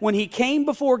 Then, when he came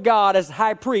before God as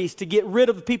high priest to get rid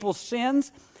of people's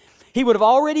sins, he would have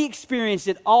already experienced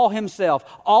it all himself,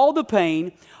 all the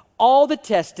pain, all the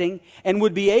testing, and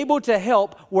would be able to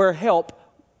help where help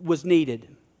was needed.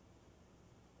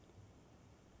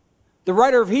 The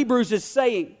writer of Hebrews is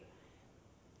saying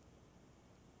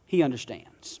he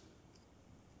understands.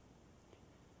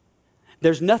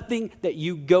 There's nothing that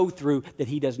you go through that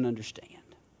he doesn't understand.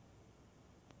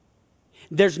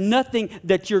 There's nothing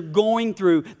that you're going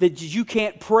through that you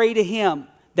can't pray to him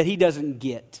that he doesn't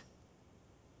get.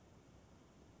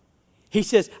 He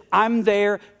says, I'm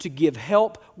there to give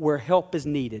help where help is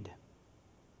needed.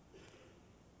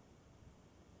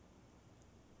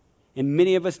 And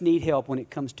many of us need help when it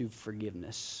comes to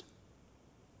forgiveness.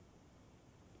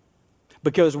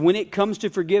 Because when it comes to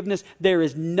forgiveness, there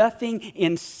is nothing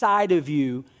inside of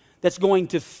you that's going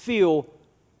to feel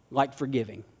like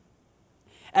forgiving.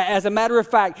 As a matter of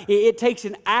fact, it takes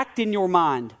an act in your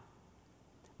mind.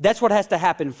 That's what has to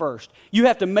happen first. You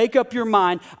have to make up your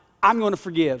mind, I'm going to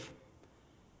forgive.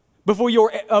 Before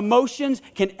your emotions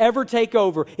can ever take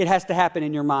over, it has to happen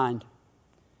in your mind.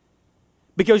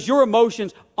 Because your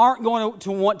emotions aren't going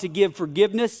to want to give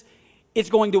forgiveness, it's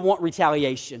going to want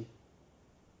retaliation.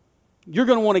 You're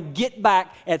going to want to get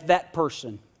back at that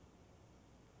person.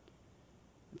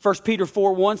 1 Peter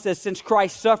 4:1 says, since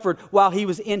Christ suffered while he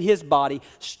was in his body,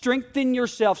 strengthen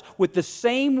yourselves with the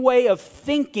same way of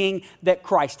thinking that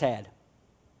Christ had.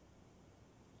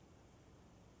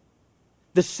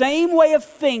 The same way of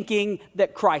thinking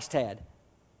that Christ had.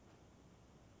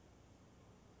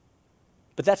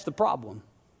 But that's the problem.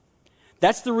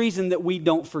 That's the reason that we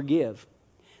don't forgive.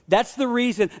 That's the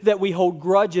reason that we hold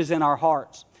grudges in our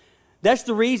hearts. That's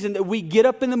the reason that we get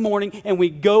up in the morning and we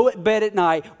go to bed at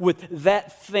night with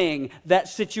that thing, that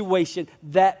situation,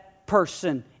 that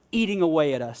person eating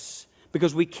away at us.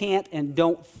 Because we can't and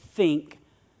don't think,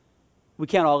 we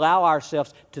can't allow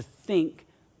ourselves to think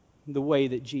the way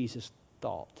that Jesus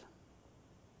thought.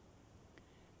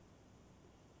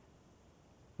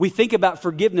 We think about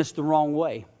forgiveness the wrong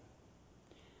way.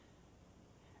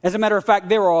 As a matter of fact,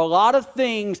 there are a lot of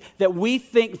things that we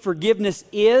think forgiveness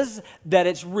is that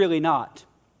it's really not.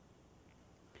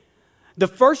 The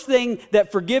first thing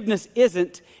that forgiveness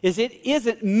isn't is it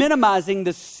isn't minimizing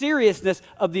the seriousness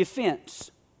of the offense.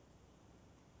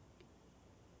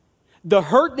 The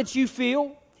hurt that you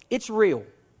feel, it's real.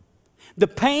 The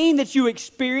pain that you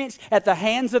experience at the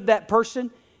hands of that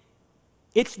person,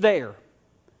 it's there.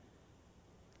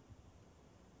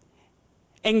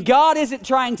 And God isn't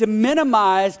trying to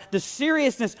minimize the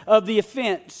seriousness of the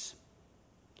offense.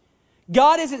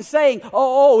 God isn't saying,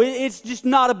 it's just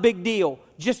not a big deal.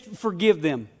 Just forgive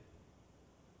them.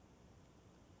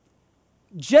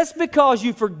 Just because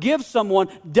you forgive someone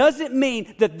doesn't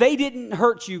mean that they didn't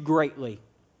hurt you greatly.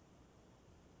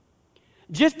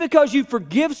 Just because you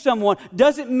forgive someone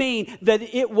doesn't mean that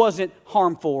it wasn't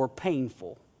harmful or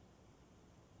painful.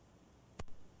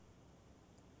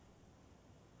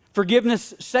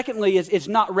 Forgiveness, secondly, is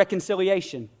not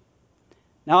reconciliation.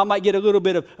 Now, I might get a little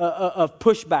bit of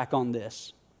pushback on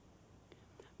this.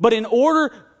 But in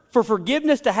order for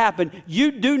forgiveness to happen,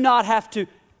 you do not have to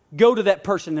go to that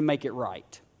person and make it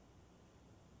right.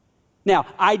 Now,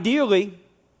 ideally,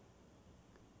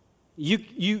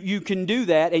 you can do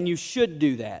that, and you should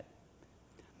do that.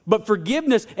 But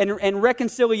forgiveness and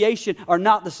reconciliation are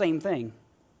not the same thing.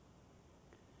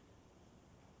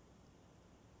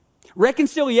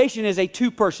 Reconciliation is a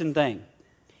two-person thing.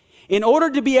 In order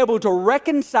to be able to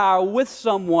reconcile with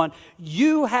someone,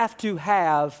 you have to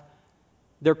have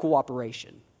their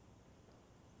cooperation.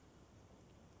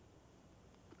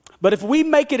 But if we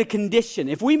make it a condition,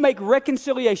 if we make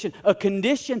reconciliation a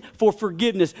condition for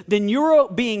forgiveness, then you're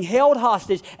being held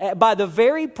hostage by the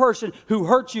very person who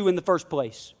hurt you in the first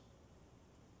place.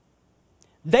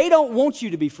 They don't want you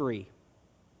to be free.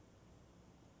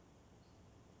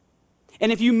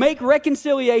 And if you make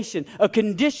reconciliation a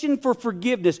condition for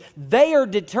forgiveness, they are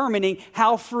determining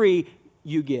how free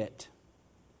you get.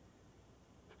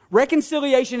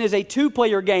 Reconciliation is a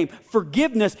two-player game.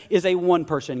 Forgiveness is a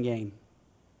one-person game.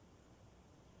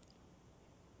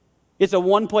 It's a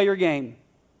one-player game.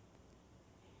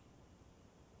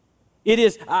 It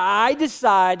is, I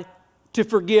decide to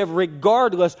forgive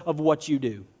regardless of what you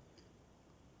do.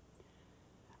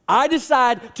 I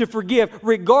decide to forgive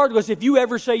regardless if you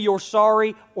ever say you're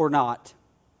sorry or not.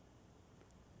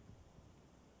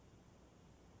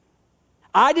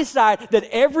 I decide that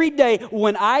every day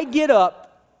when I get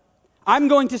up, I'm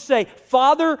going to say,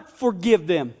 Father, forgive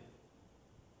them.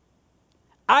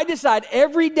 I decide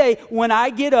every day when I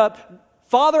get up,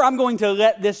 Father, I'm going to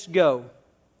let this go.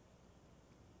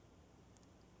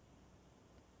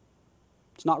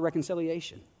 It's not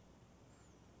reconciliation.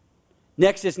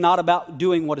 Next, it's not about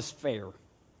doing what is fair.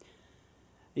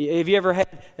 Have you ever had,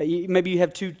 maybe you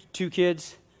have two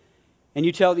kids, and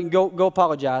you tell them, go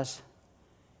apologize.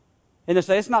 And they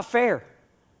say, it's not fair.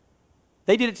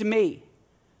 They did it to me.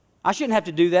 I shouldn't have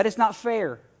to do that. It's not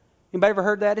fair. Anybody ever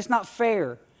heard that? It's not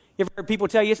fair. You ever heard people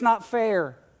tell you it's not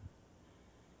fair?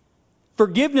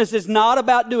 Forgiveness is not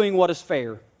about doing what is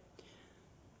fair.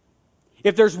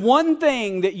 If there's one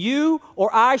thing that you or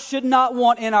I should not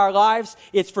want in our lives,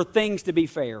 it's for things to be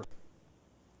fair.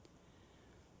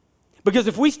 Because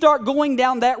if we start going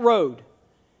down that road,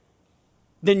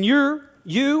 then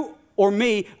you or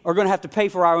me are going to have to pay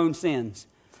for our own sins.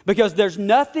 Because there's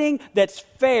nothing that's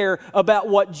fair about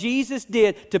what Jesus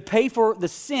did to pay for the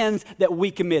sins that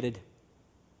we committed.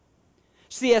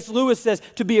 C.S. Lewis says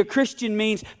to be a Christian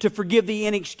means to forgive the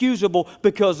inexcusable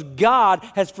because God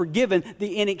has forgiven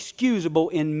the inexcusable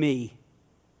in me.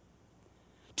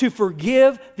 To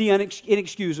forgive the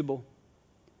inexcusable.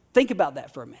 Think about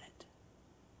that for a minute.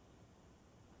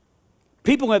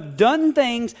 People have done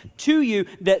things to you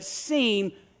that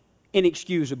seem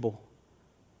inexcusable.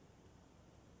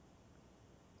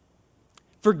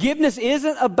 Forgiveness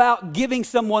isn't about giving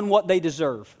someone what they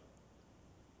deserve.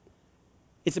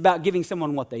 It's about giving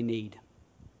someone what they need.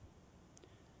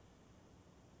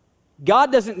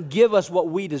 God doesn't give us what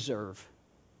we deserve.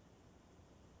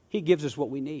 He gives us what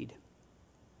we need.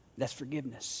 That's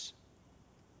forgiveness.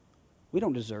 We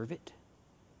don't deserve it,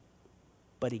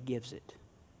 but He gives it.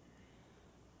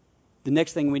 The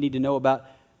next thing we need to know about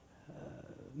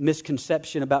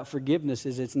misconception about forgiveness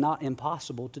is it's not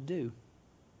impossible to do.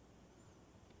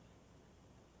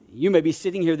 You may be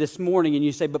sitting here this morning and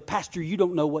you say, but Pastor, you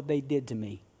don't know what they did to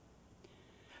me.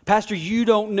 Pastor, you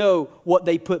don't know what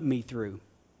they put me through.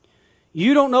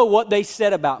 You don't know what they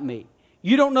said about me.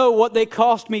 You don't know what they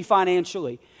cost me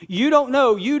financially. You don't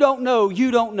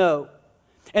know.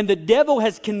 And the devil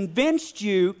has convinced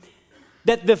you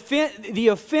that the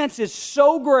offense is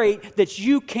so great that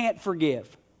you can't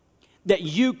forgive, that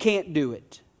you can't do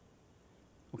it.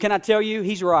 Well, can I tell you,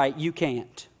 he's right, you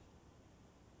can't.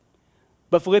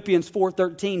 But Philippians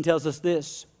 4:13 tells us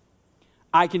this: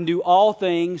 I can do all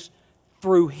things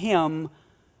through Him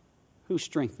who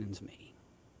strengthens me.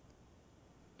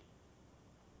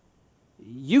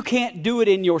 You can't do it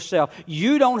in yourself.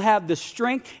 You don't have the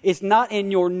strength. It's not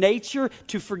in your nature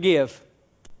to forgive.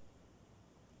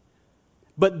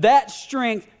 But that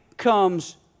strength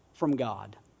comes from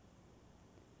God.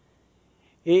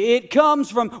 It comes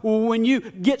from when you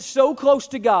get so close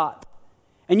to God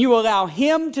and you allow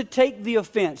Him to take the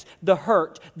offense, the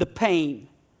hurt, the pain.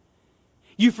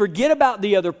 You forget about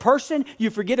the other person. You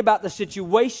forget about the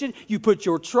situation. You put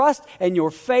your trust and your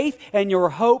faith and your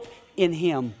hope in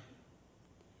Him.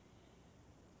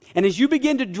 And as you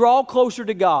begin to draw closer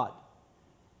to God,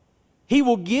 He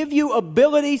will give you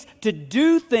abilities to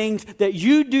do things that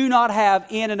you do not have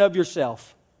in and of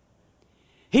yourself.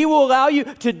 He will allow you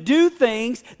to do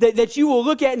things that you will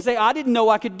look at and say, I didn't know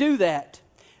I could do that.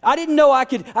 I didn't know I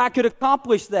could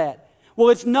accomplish that. Well,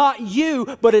 it's not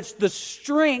you, but it's the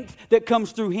strength that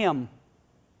comes through Him.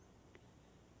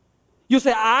 You'll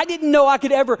say, I didn't know I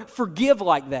could ever forgive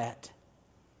like that.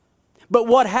 But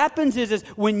what happens is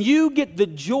when you get the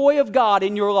joy of God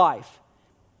in your life,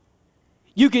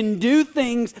 you can do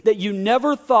things that you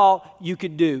never thought you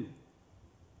could do.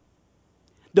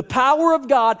 The power of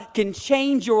God can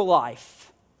change your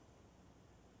life.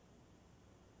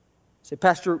 Say,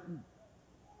 Pastor,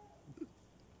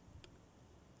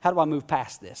 how do I move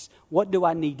past this? What do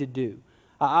I need to do?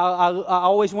 I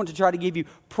always want to try to give you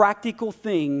practical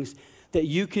things that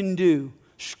you can do,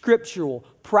 scriptural,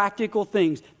 practical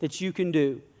things that you can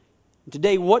do.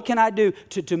 Today, what can I do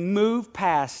to move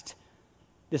past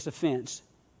this offense?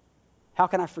 How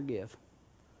can I forgive?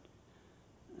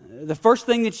 The first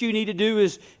thing that you need to do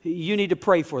is you need to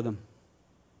pray for them.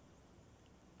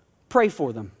 Pray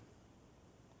for them.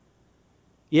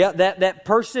 Yeah, that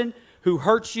person who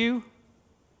hurts you,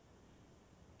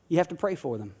 you have to pray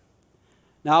for them.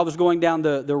 Now, I was going down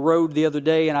the road the other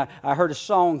day, and I heard a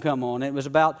song come on. It was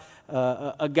about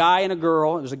a guy and a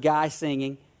girl. It was a guy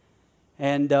singing,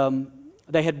 and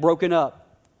they had broken up.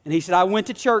 And he said, I went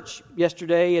to church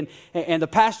yesterday, and the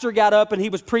pastor got up, and he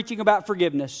was preaching about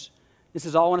forgiveness. This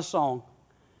is all in a song.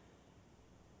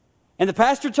 And the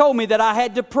pastor told me that I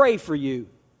had to pray for you.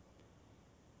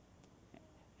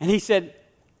 And he said,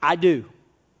 I do.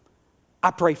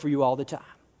 I pray for you all the time.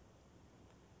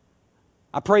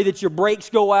 I pray that your brakes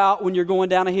go out when you're going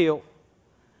down a hill.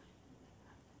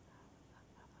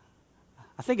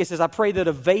 I think it says, I pray that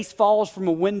a vase falls from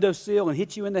a windowsill and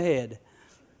hits you in the head.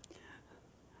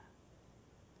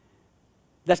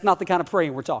 That's not the kind of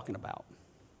praying we're talking about.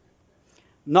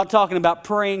 I'm not talking about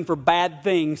praying for bad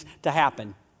things to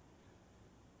happen.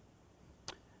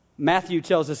 Matthew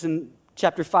tells us in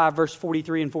chapter 5, verse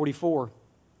 43 and 44,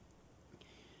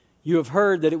 you have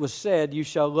heard that it was said, you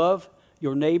shall love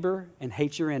your neighbor and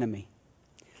hate your enemy.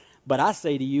 But I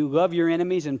say to you, love your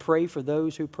enemies and pray for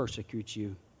those who persecute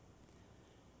you.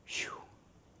 Whew.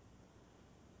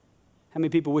 How many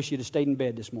people wish you'd have stayed in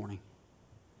bed this morning?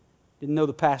 Didn't know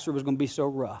the pastor was going to be so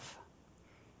rough.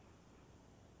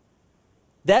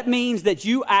 That means that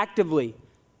you actively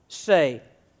say,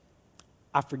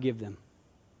 I forgive them.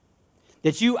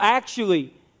 That you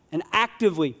actually and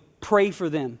actively pray for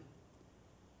them.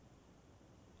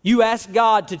 You ask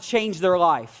God to change their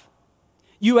life.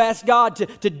 You ask God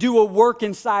to do a work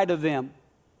inside of them.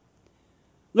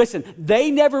 Listen, they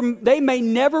may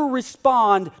never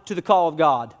respond to the call of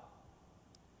God.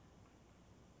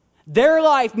 Their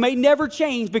life may never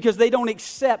change because they don't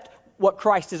accept what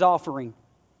Christ is offering.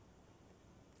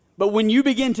 But when you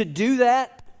begin to do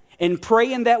that and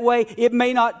pray in that way, it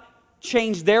may not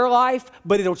change their life,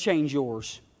 but it'll change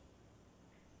yours.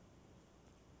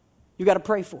 You got to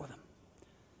pray for them.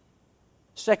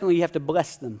 Secondly, you have to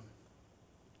bless them.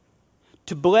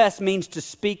 To bless means to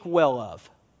speak well of.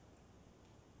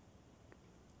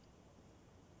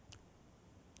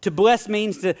 To bless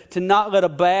means to not let a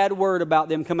bad word about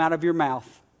them come out of your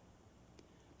mouth,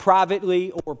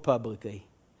 privately or publicly.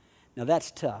 Now that's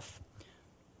tough.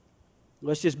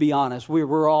 Let's just be honest.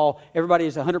 Everybody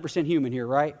is 100% human here,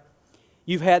 right?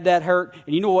 You've had that hurt,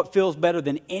 and you know what feels better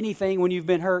than anything when you've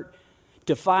been hurt?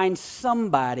 To find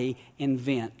somebody and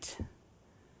vent.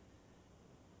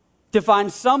 To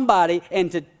find somebody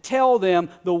and to tell them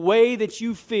the way that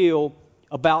you feel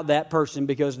about that person,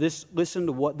 because listen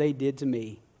to what they did to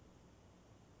me.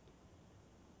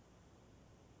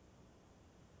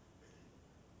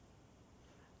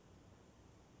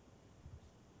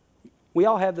 We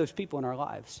all have those people in our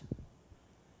lives.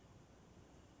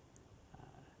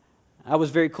 I was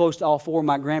very close to all four of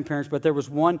my grandparents, but there was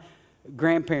one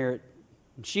grandparent,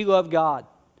 and she loved God,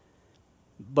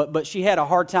 but she had a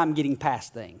hard time getting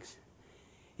past things.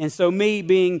 And so me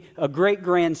being a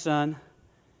great-grandson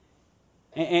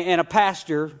and a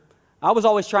pastor, I was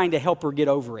always trying to help her get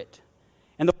over it.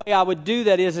 And the way I would do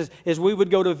that is we would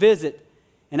go to visit,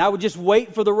 and I would just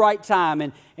wait for the right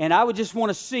time, and I would just want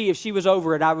to see if she was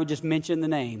over it. I would just mention the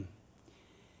name.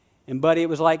 And buddy, it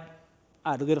was like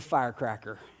I'd lit a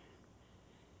firecracker.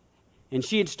 And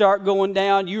she'd start going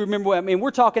down. You remember what,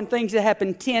 we're talking things that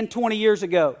happened 10, 20 years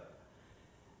ago.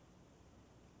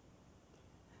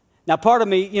 Now, part of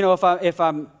me, if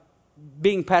I'm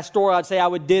being pastoral, I'd say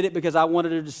I did it because I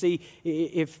wanted her to see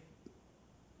if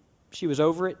she was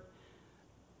over it.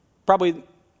 Probably,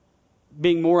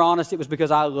 being more honest, it was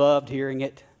because I loved hearing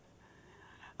it.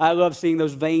 I loved seeing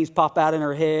those veins pop out in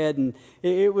her head, and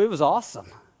it was awesome.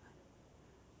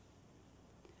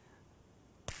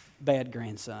 Bad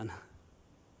grandson.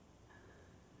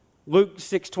 Luke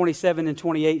 6:27 and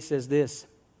 28 says this,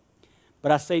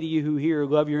 but I say to you who hear,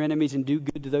 love your enemies and do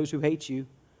good to those who hate you.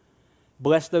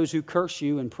 Bless those who curse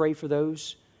you and pray for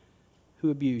those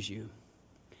who abuse you.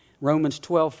 Romans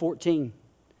 12:14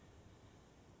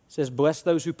 says, bless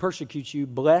those who persecute you,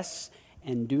 bless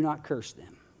and do not curse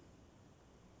them.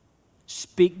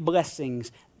 Speak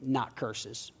blessings, not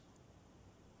curses.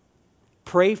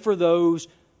 Pray for those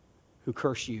who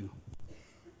curse you.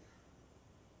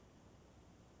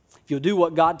 If you'll do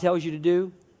what God tells you to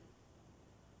do,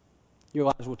 your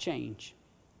lives will change.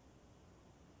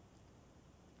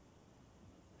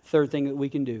 Third thing that we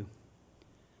can do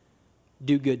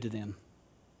good to them.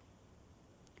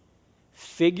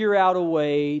 Figure out a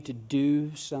way to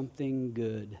do something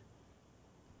good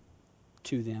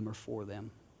to them or for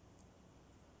them.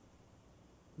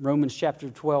 Romans chapter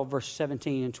 12, verse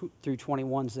 17 through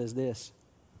 21 says this.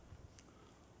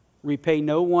 Repay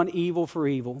no one evil for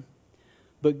evil,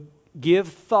 but give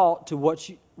thought to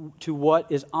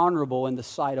what is honorable in the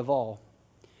sight of all.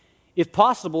 If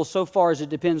possible, so far as it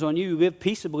depends on you, live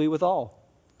peaceably with all.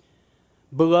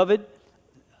 Beloved,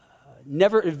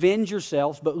 never avenge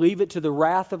yourselves, but leave it to the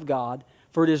wrath of God.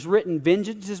 For it is written,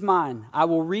 vengeance is mine, I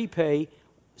will repay,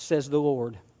 says the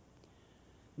Lord.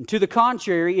 And to the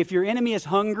contrary, if your enemy is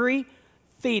hungry,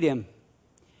 feed him.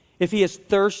 If he is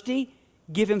thirsty,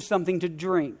 give him something to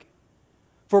drink.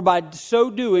 For by so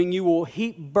doing, you will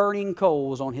heap burning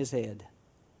coals on his head.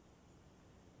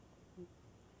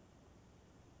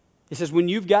 It says, when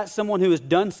you've got someone who has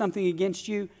done something against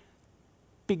you,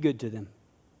 be good to them.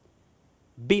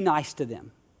 Be nice to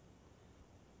them.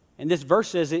 And this verse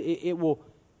says it'll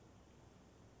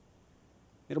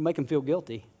make them feel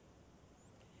guilty.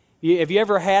 Have you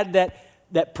ever had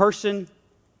that person?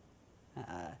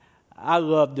 I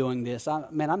love doing this.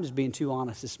 I'm just being too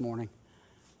honest this morning.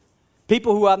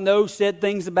 People who I know said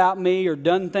things about me or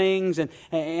done things, and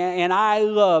I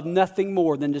love nothing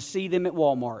more than to see them at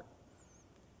Walmart.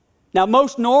 Now,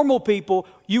 most normal people,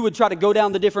 you would try to go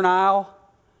down the different aisle.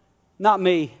 Not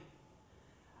me.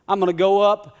 I'm going to go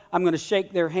up. I'm going to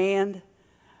shake their hand.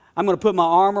 I'm going to put my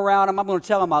arm around them. I'm going to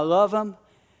tell them I love them.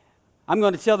 I'm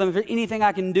going to tell them if there's anything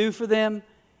I can do for them,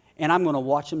 and I'm going to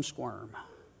watch them squirm.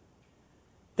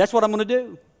 That's what I'm going to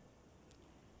do.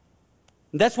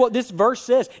 That's what this verse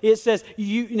says. It says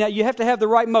you have to have the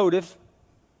right motive.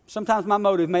 Sometimes my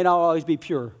motive may not always be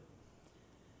pure.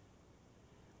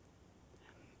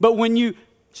 But when you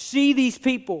see these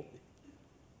people,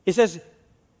 it says,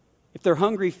 if they're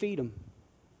hungry, feed them.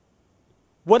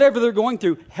 Whatever they're going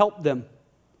through, help them.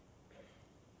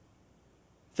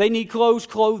 If they need clothes,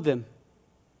 clothe them.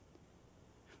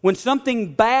 When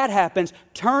something bad happens,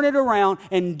 turn it around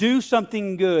and do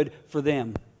something good for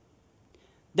them.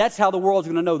 That's how the world's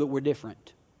going to know that we're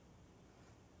different.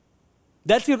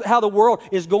 That's how the world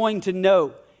is going to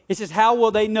know. It says, how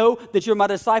will they know that you're my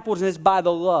disciples? And it's by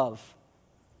the love.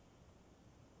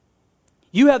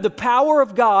 You have the power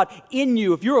of God in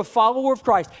you. If you're a follower of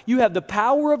Christ, you have the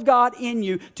power of God in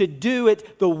you to do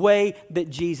it the way that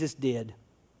Jesus did.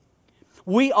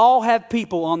 We all have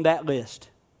people on that list.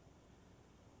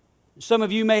 Some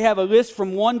of you may have a list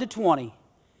from 1 to 20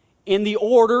 in the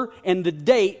order and the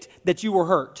date that you were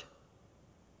hurt.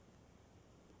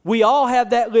 We all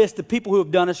have that list of people who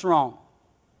have done us wrong.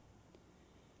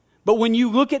 But when you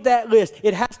look at that list,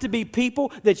 it has to be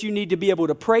people that you need to be able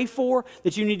to pray for,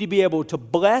 that you need to be able to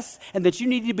bless, and that you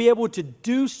need to be able to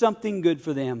do something good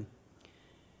for them.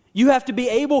 You have to be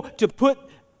able to put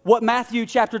what Matthew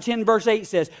chapter 10 verse 8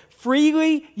 says,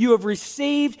 freely you have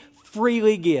received,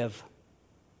 freely give.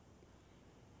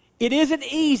 It isn't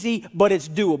easy, but it's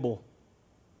doable.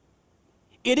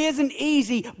 It isn't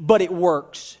easy, but it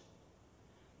works.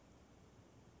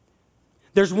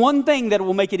 There's one thing that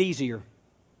will make it easier.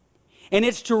 And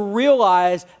it's to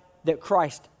realize that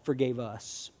Christ forgave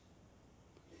us.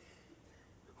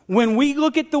 When we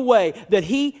look at the way that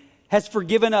He has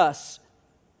forgiven us,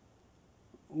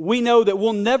 we know that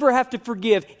we'll never have to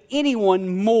forgive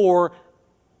anyone more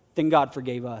than God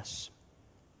forgave us.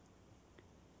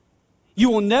 You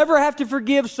will never have to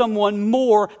forgive someone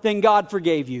more than God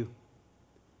forgave you.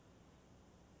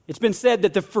 It's been said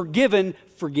that the forgiven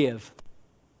forgive.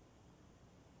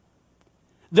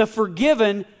 The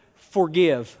forgiven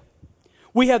forgive.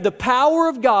 We have the power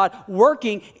of God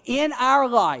working in our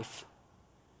life.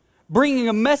 Bringing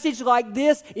a message like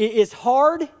this is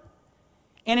hard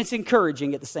and it's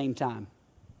encouraging at the same time.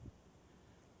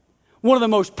 One of the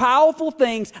most powerful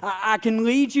things I can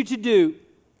lead you to do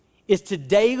is to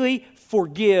daily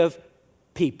forgive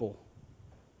people.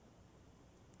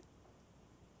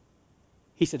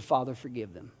 He said, Father,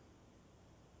 forgive them.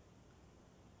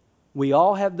 We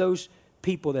all have those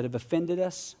people that have offended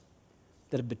us,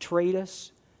 that have betrayed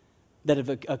us, that have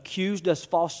accused us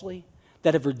falsely,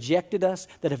 that have rejected us,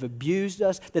 that have abused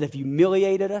us, that have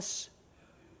humiliated us.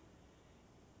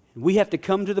 We have to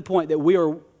come to the point that we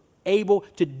are able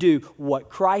to do what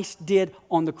Christ did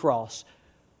on the cross.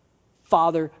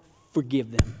 Father,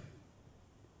 forgive them.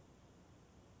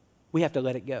 We have to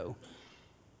let it go.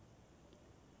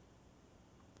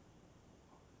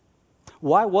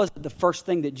 Why was it the first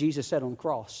thing that Jesus said on the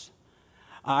cross?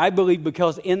 I believe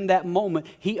because in that moment,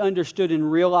 he understood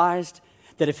and realized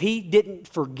that if he didn't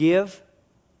forgive,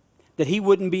 that he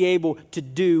wouldn't be able to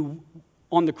do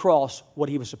on the cross what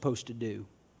he was supposed to do.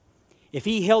 If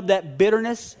he held that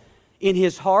bitterness in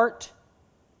his heart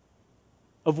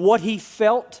of what he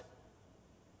felt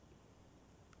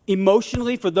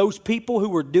emotionally for those people who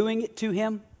were doing it to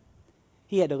him,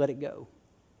 he had to let it go.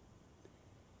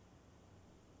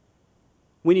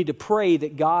 We need to pray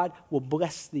that God will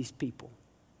bless these people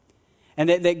and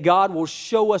that God will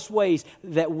show us ways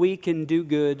that we can do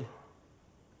good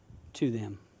to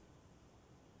them.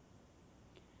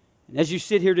 And as you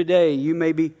sit here today, you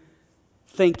may be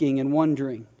thinking and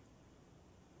wondering,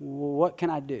 well, what can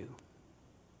I do?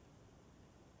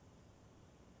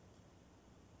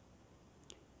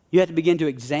 You have to begin to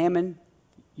examine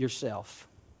yourself.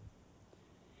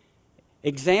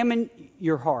 Examine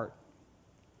your heart.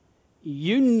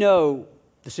 You know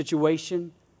the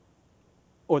situation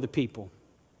or the people.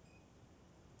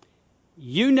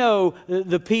 You know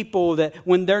the people that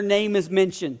when their name is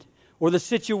mentioned, or the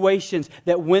situations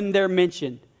that when they're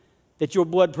mentioned, that your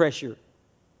blood pressure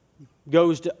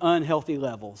goes to unhealthy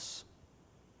levels.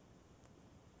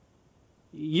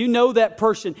 You know that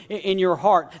person in your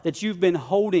heart that you've been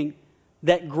holding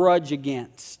that grudge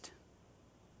against.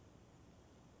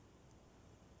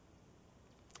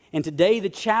 And today the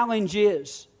challenge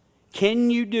is, can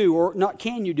you do, or not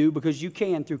can you do, because you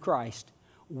can through Christ,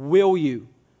 will you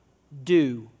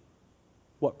do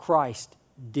what Christ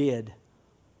did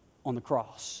on the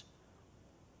cross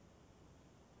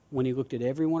when he looked at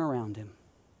everyone around him?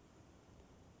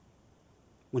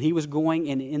 When he was going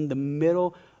and in the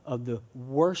middle of the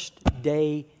worst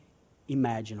day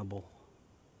imaginable,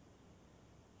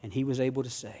 and he was able to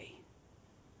say,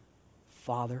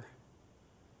 Father,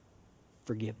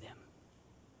 forgive them.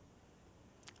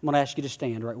 I'm going to ask you to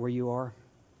stand right where you are.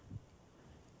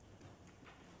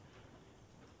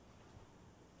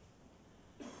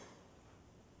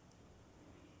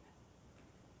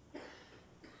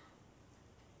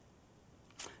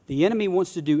 The enemy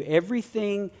wants to do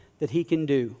everything that he can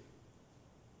do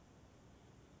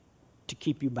to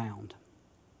keep you bound.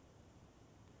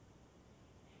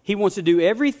 He wants to do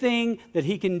everything that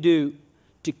he can do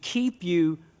to keep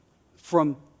you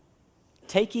from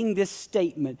taking this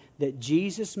statement that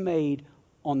Jesus made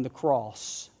on the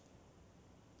cross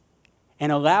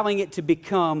and allowing it to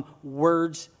become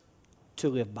words to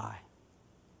live by.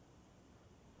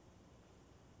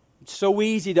 It's so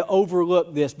easy to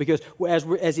overlook this because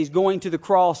as he's going to the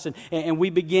cross and we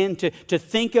begin to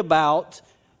think about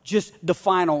just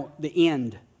the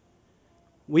end.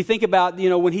 We think about,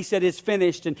 when he said it's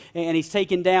finished and he's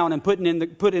taken down and put in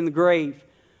the grave.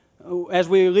 As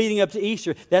we're leading up to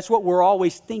Easter, that's what we're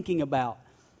always thinking about.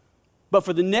 But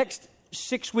for the next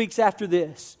 6 weeks after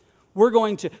this, we're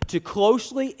going to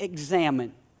closely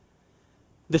examine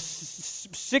the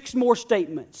 6 more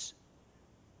statements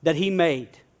that he made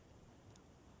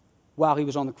while he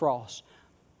was on the cross.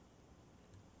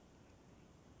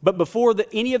 But before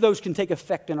any of those can take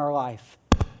effect in our life,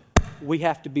 we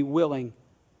have to be willing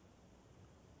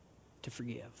to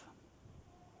forgive.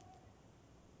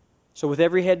 So with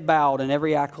every head bowed and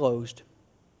every eye closed,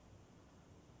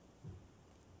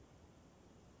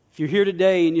 if you're here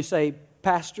today and you say,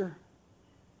 Pastor,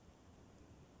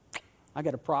 I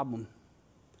got a problem.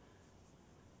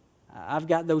 I've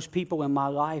got those people in my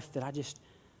life that I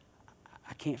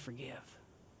can't forgive.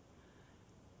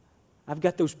 I've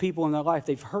got those people in their life,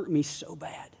 they've hurt me so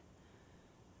bad.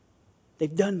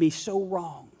 They've done me so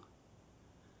wrong.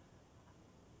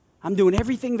 I'm doing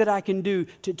everything that I can do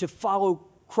to follow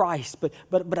Christ, but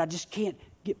I just can't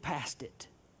get past it.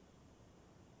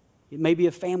 It may be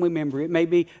a family member. It may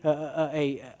be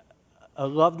a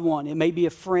loved one. It may be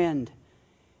a friend.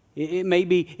 It may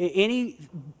be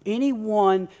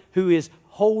anyone who is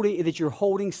that you're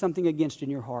holding something against in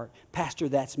your heart. Pastor,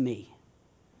 that's me.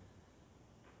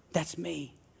 That's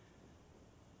me.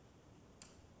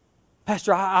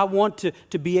 Pastor, I want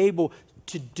to be able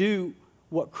to do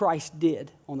what Christ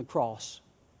did on the cross.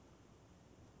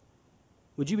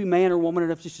 Would you be man or woman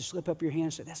enough just to slip up your hand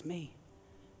and say, that's me.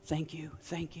 Thank you,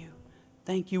 thank you,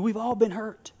 thank you. We've all been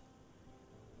hurt.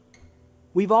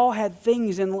 We've all had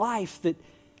things in life that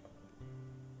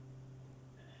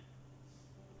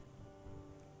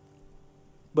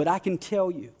but I can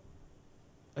tell you,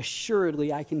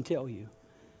 assuredly I can tell you,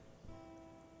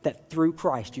 that through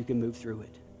Christ you can move through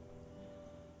it.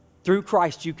 Through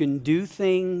Christ you can do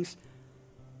things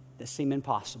that seem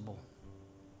impossible.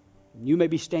 You may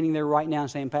be standing there right now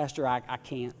and saying, Pastor, I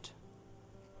can't.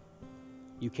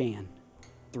 You can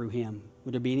through Him.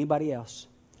 Would there be anybody else?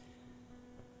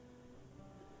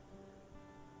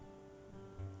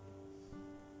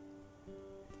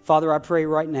 Father, I pray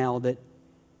right now that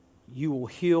you will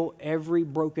heal every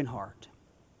broken heart.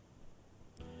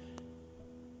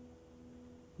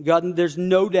 God, there's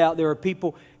no doubt there are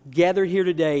people gathered here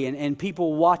today and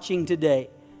people watching today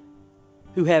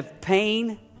who have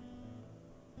pain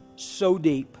so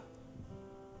deep.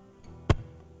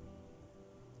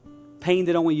 Pain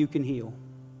that only you can heal.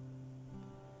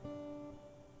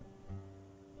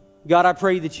 God, I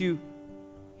pray that you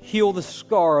heal the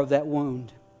scar of that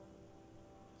wound.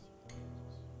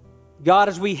 God,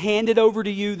 as we hand it over to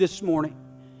you this morning,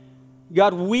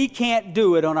 God, we can't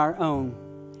do it on our own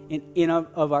in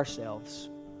of ourselves.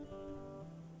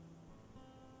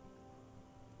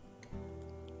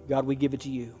 God, we give it to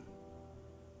you.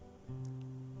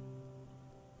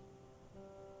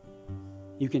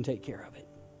 You can take care of it.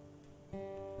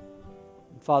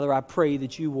 Father, I pray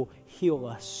that you will heal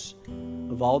us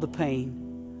of all the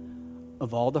pain,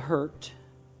 of all the hurt.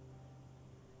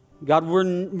 God, we're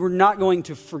not going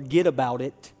to forget about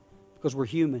it because we're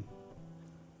human.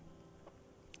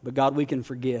 But God, we can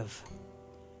forgive.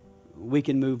 We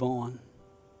can move on.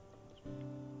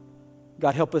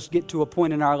 God, help us get to a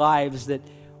point in our lives that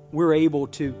we're able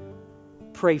to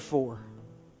pray for,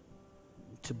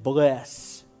 to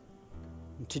bless,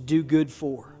 to do good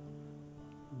for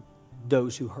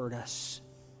those who hurt us,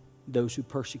 those who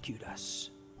persecute us.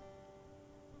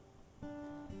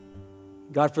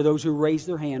 God, for those who raise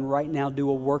their hand right now, do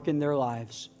a work in their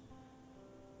lives.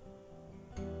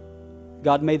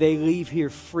 God, may they leave here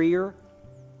freer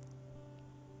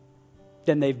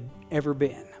than they've ever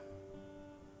been.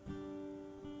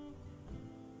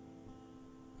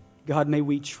 God, may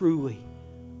we truly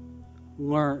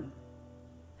learn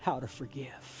how to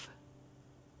forgive.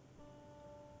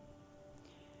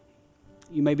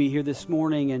 You may be here this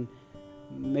morning and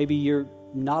maybe you're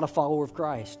not a follower of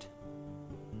Christ.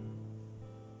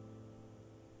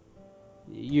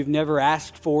 You've never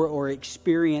asked for or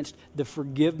experienced the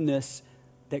forgiveness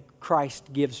that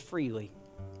Christ gives freely.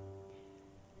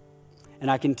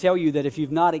 And I can tell you that if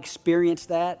you've not experienced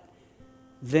that,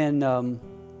 then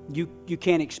you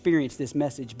can't experience this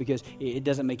message because it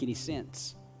doesn't make any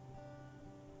sense.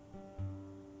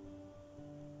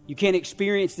 You can't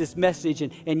experience this message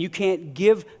and you can't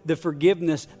give the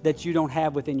forgiveness that you don't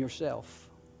have within yourself.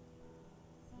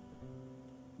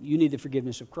 You need the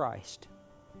forgiveness of Christ.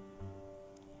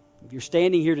 If you're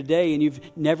standing here today and you've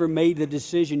never made the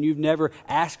decision, you've never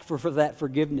asked for that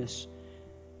forgiveness,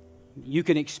 you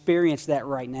can experience that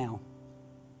right now.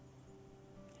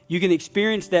 You can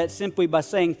experience that simply by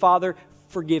saying, Father,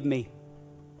 forgive me.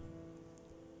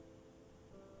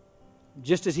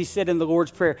 Just as he said in the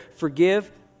Lord's Prayer,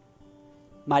 forgive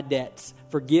my debts,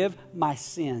 forgive my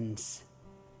sins.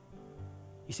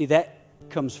 You see, that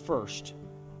comes first.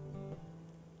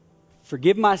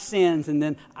 Forgive my sins, and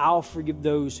then I'll forgive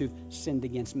those who've sinned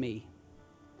against me.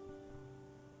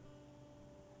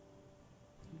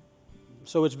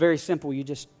 So it's very simple. You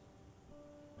just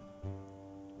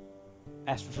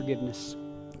ask for forgiveness.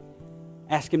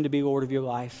 Ask Him to be Lord of your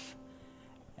life.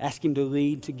 Ask Him to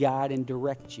lead, to guide, and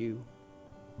direct you.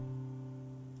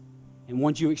 And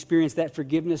once you experience that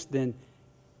forgiveness, then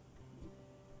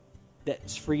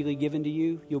that's freely given to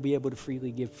you, you'll be able to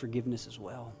freely give forgiveness as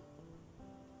well.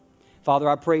 Father,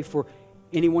 I pray for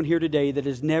anyone here today that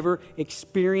has never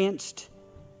experienced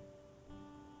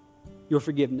your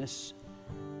forgiveness.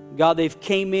 God, they've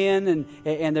came in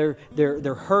and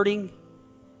they're hurting.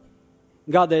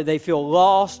 God, they feel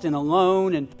lost and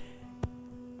alone. And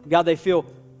God, they feel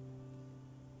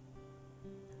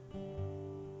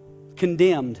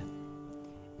condemned.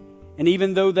 And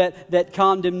even though that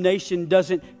condemnation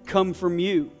doesn't come from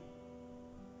you,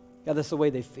 God, that's the way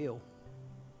they feel.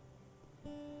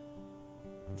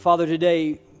 Father,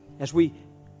 today, as we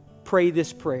pray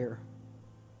this prayer,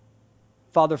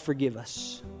 Father, forgive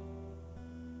us.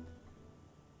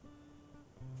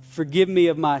 Forgive me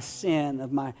of my sin,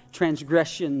 of my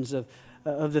transgressions, of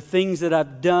the things that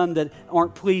I've done that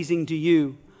aren't pleasing to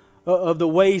you, of the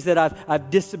ways that I've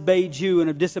disobeyed you and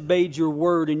have disobeyed your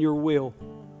word and your will.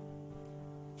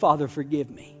 Father,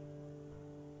 forgive me.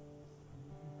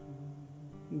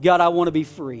 God, I want to be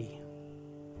free.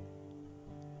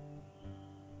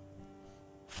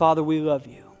 Father, we love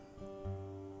you.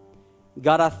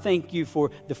 God, I thank you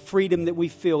for the freedom that we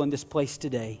feel in this place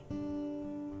today.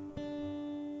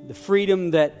 the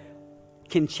freedom that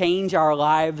can change our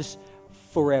lives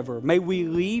forever. May we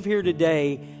leave here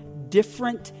today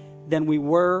different than we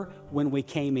were when we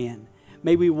came in.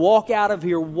 May we walk out of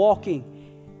here walking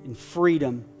in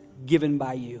freedom given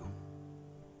by you.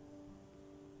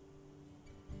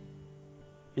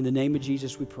 In the name of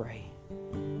Jesus we pray.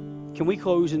 Can we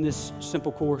close in this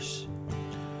simple chorus?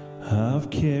 I've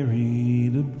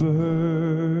carried a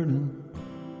burden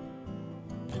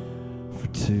for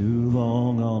too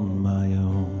long on my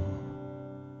own.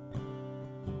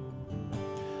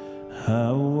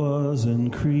 I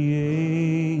wasn't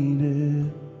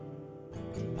created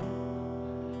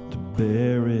to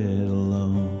bear it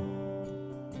alone.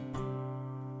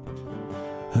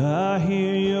 I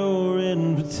hear your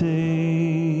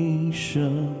invitation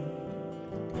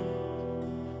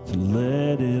to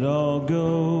let it all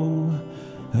go.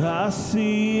 I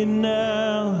see it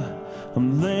now,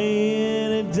 I'm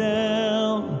laying it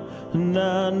down, and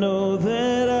I know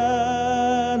that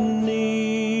I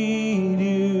need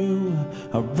you.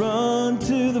 I run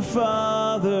to the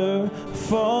Father,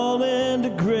 fall into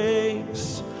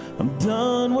grace. I'm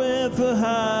done with the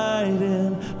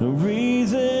hiding, no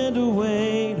reason to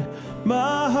wait.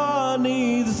 My heart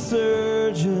needs a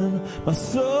surgeon, my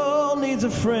soul needs a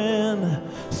friend.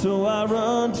 So I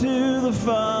run to the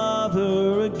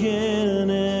Father again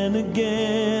and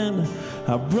again.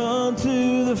 I run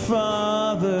to the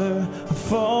Father, I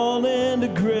fall into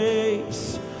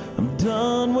grace. I'm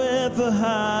done with the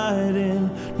hiding,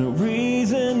 no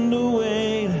reason to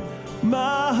wait.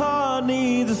 My heart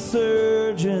needs a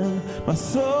surgeon, my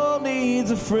soul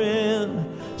needs a friend.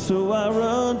 So I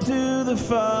run to the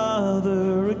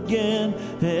Father again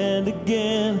and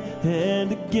again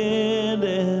and again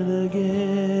and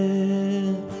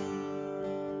again.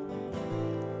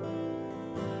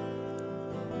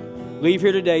 Leave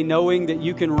here today knowing that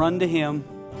you can run to Him,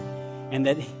 and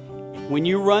that when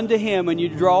you run to Him and you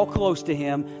draw close to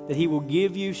Him, that He will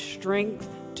give you strength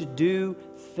to do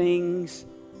things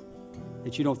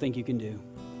that you don't think you can do.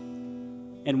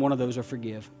 And one of those are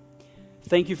forgive.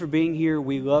 Thank you for being here.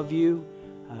 We love you.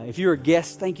 If you're a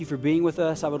guest, thank you for being with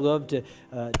us. I would love to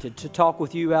talk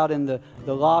with you out in the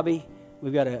lobby.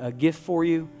 We've got a gift for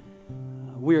you.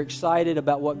 We're excited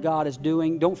about what God is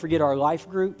doing. Don't forget our life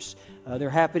groups. They're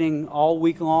happening all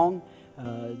week long.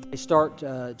 They start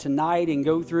tonight and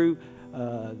go through,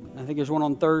 I think there's one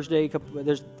on Thursday.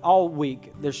 There's all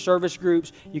week. There's service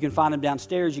groups. You can find them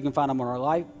downstairs. You can find them on our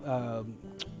life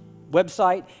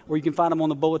website, or you can find them on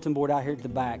the bulletin board out here at the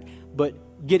back. But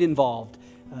get involved.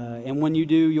 And when you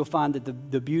do, you'll find that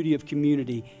the beauty of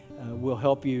community will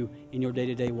help you in your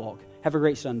day-to-day walk. Have a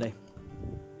great Sunday.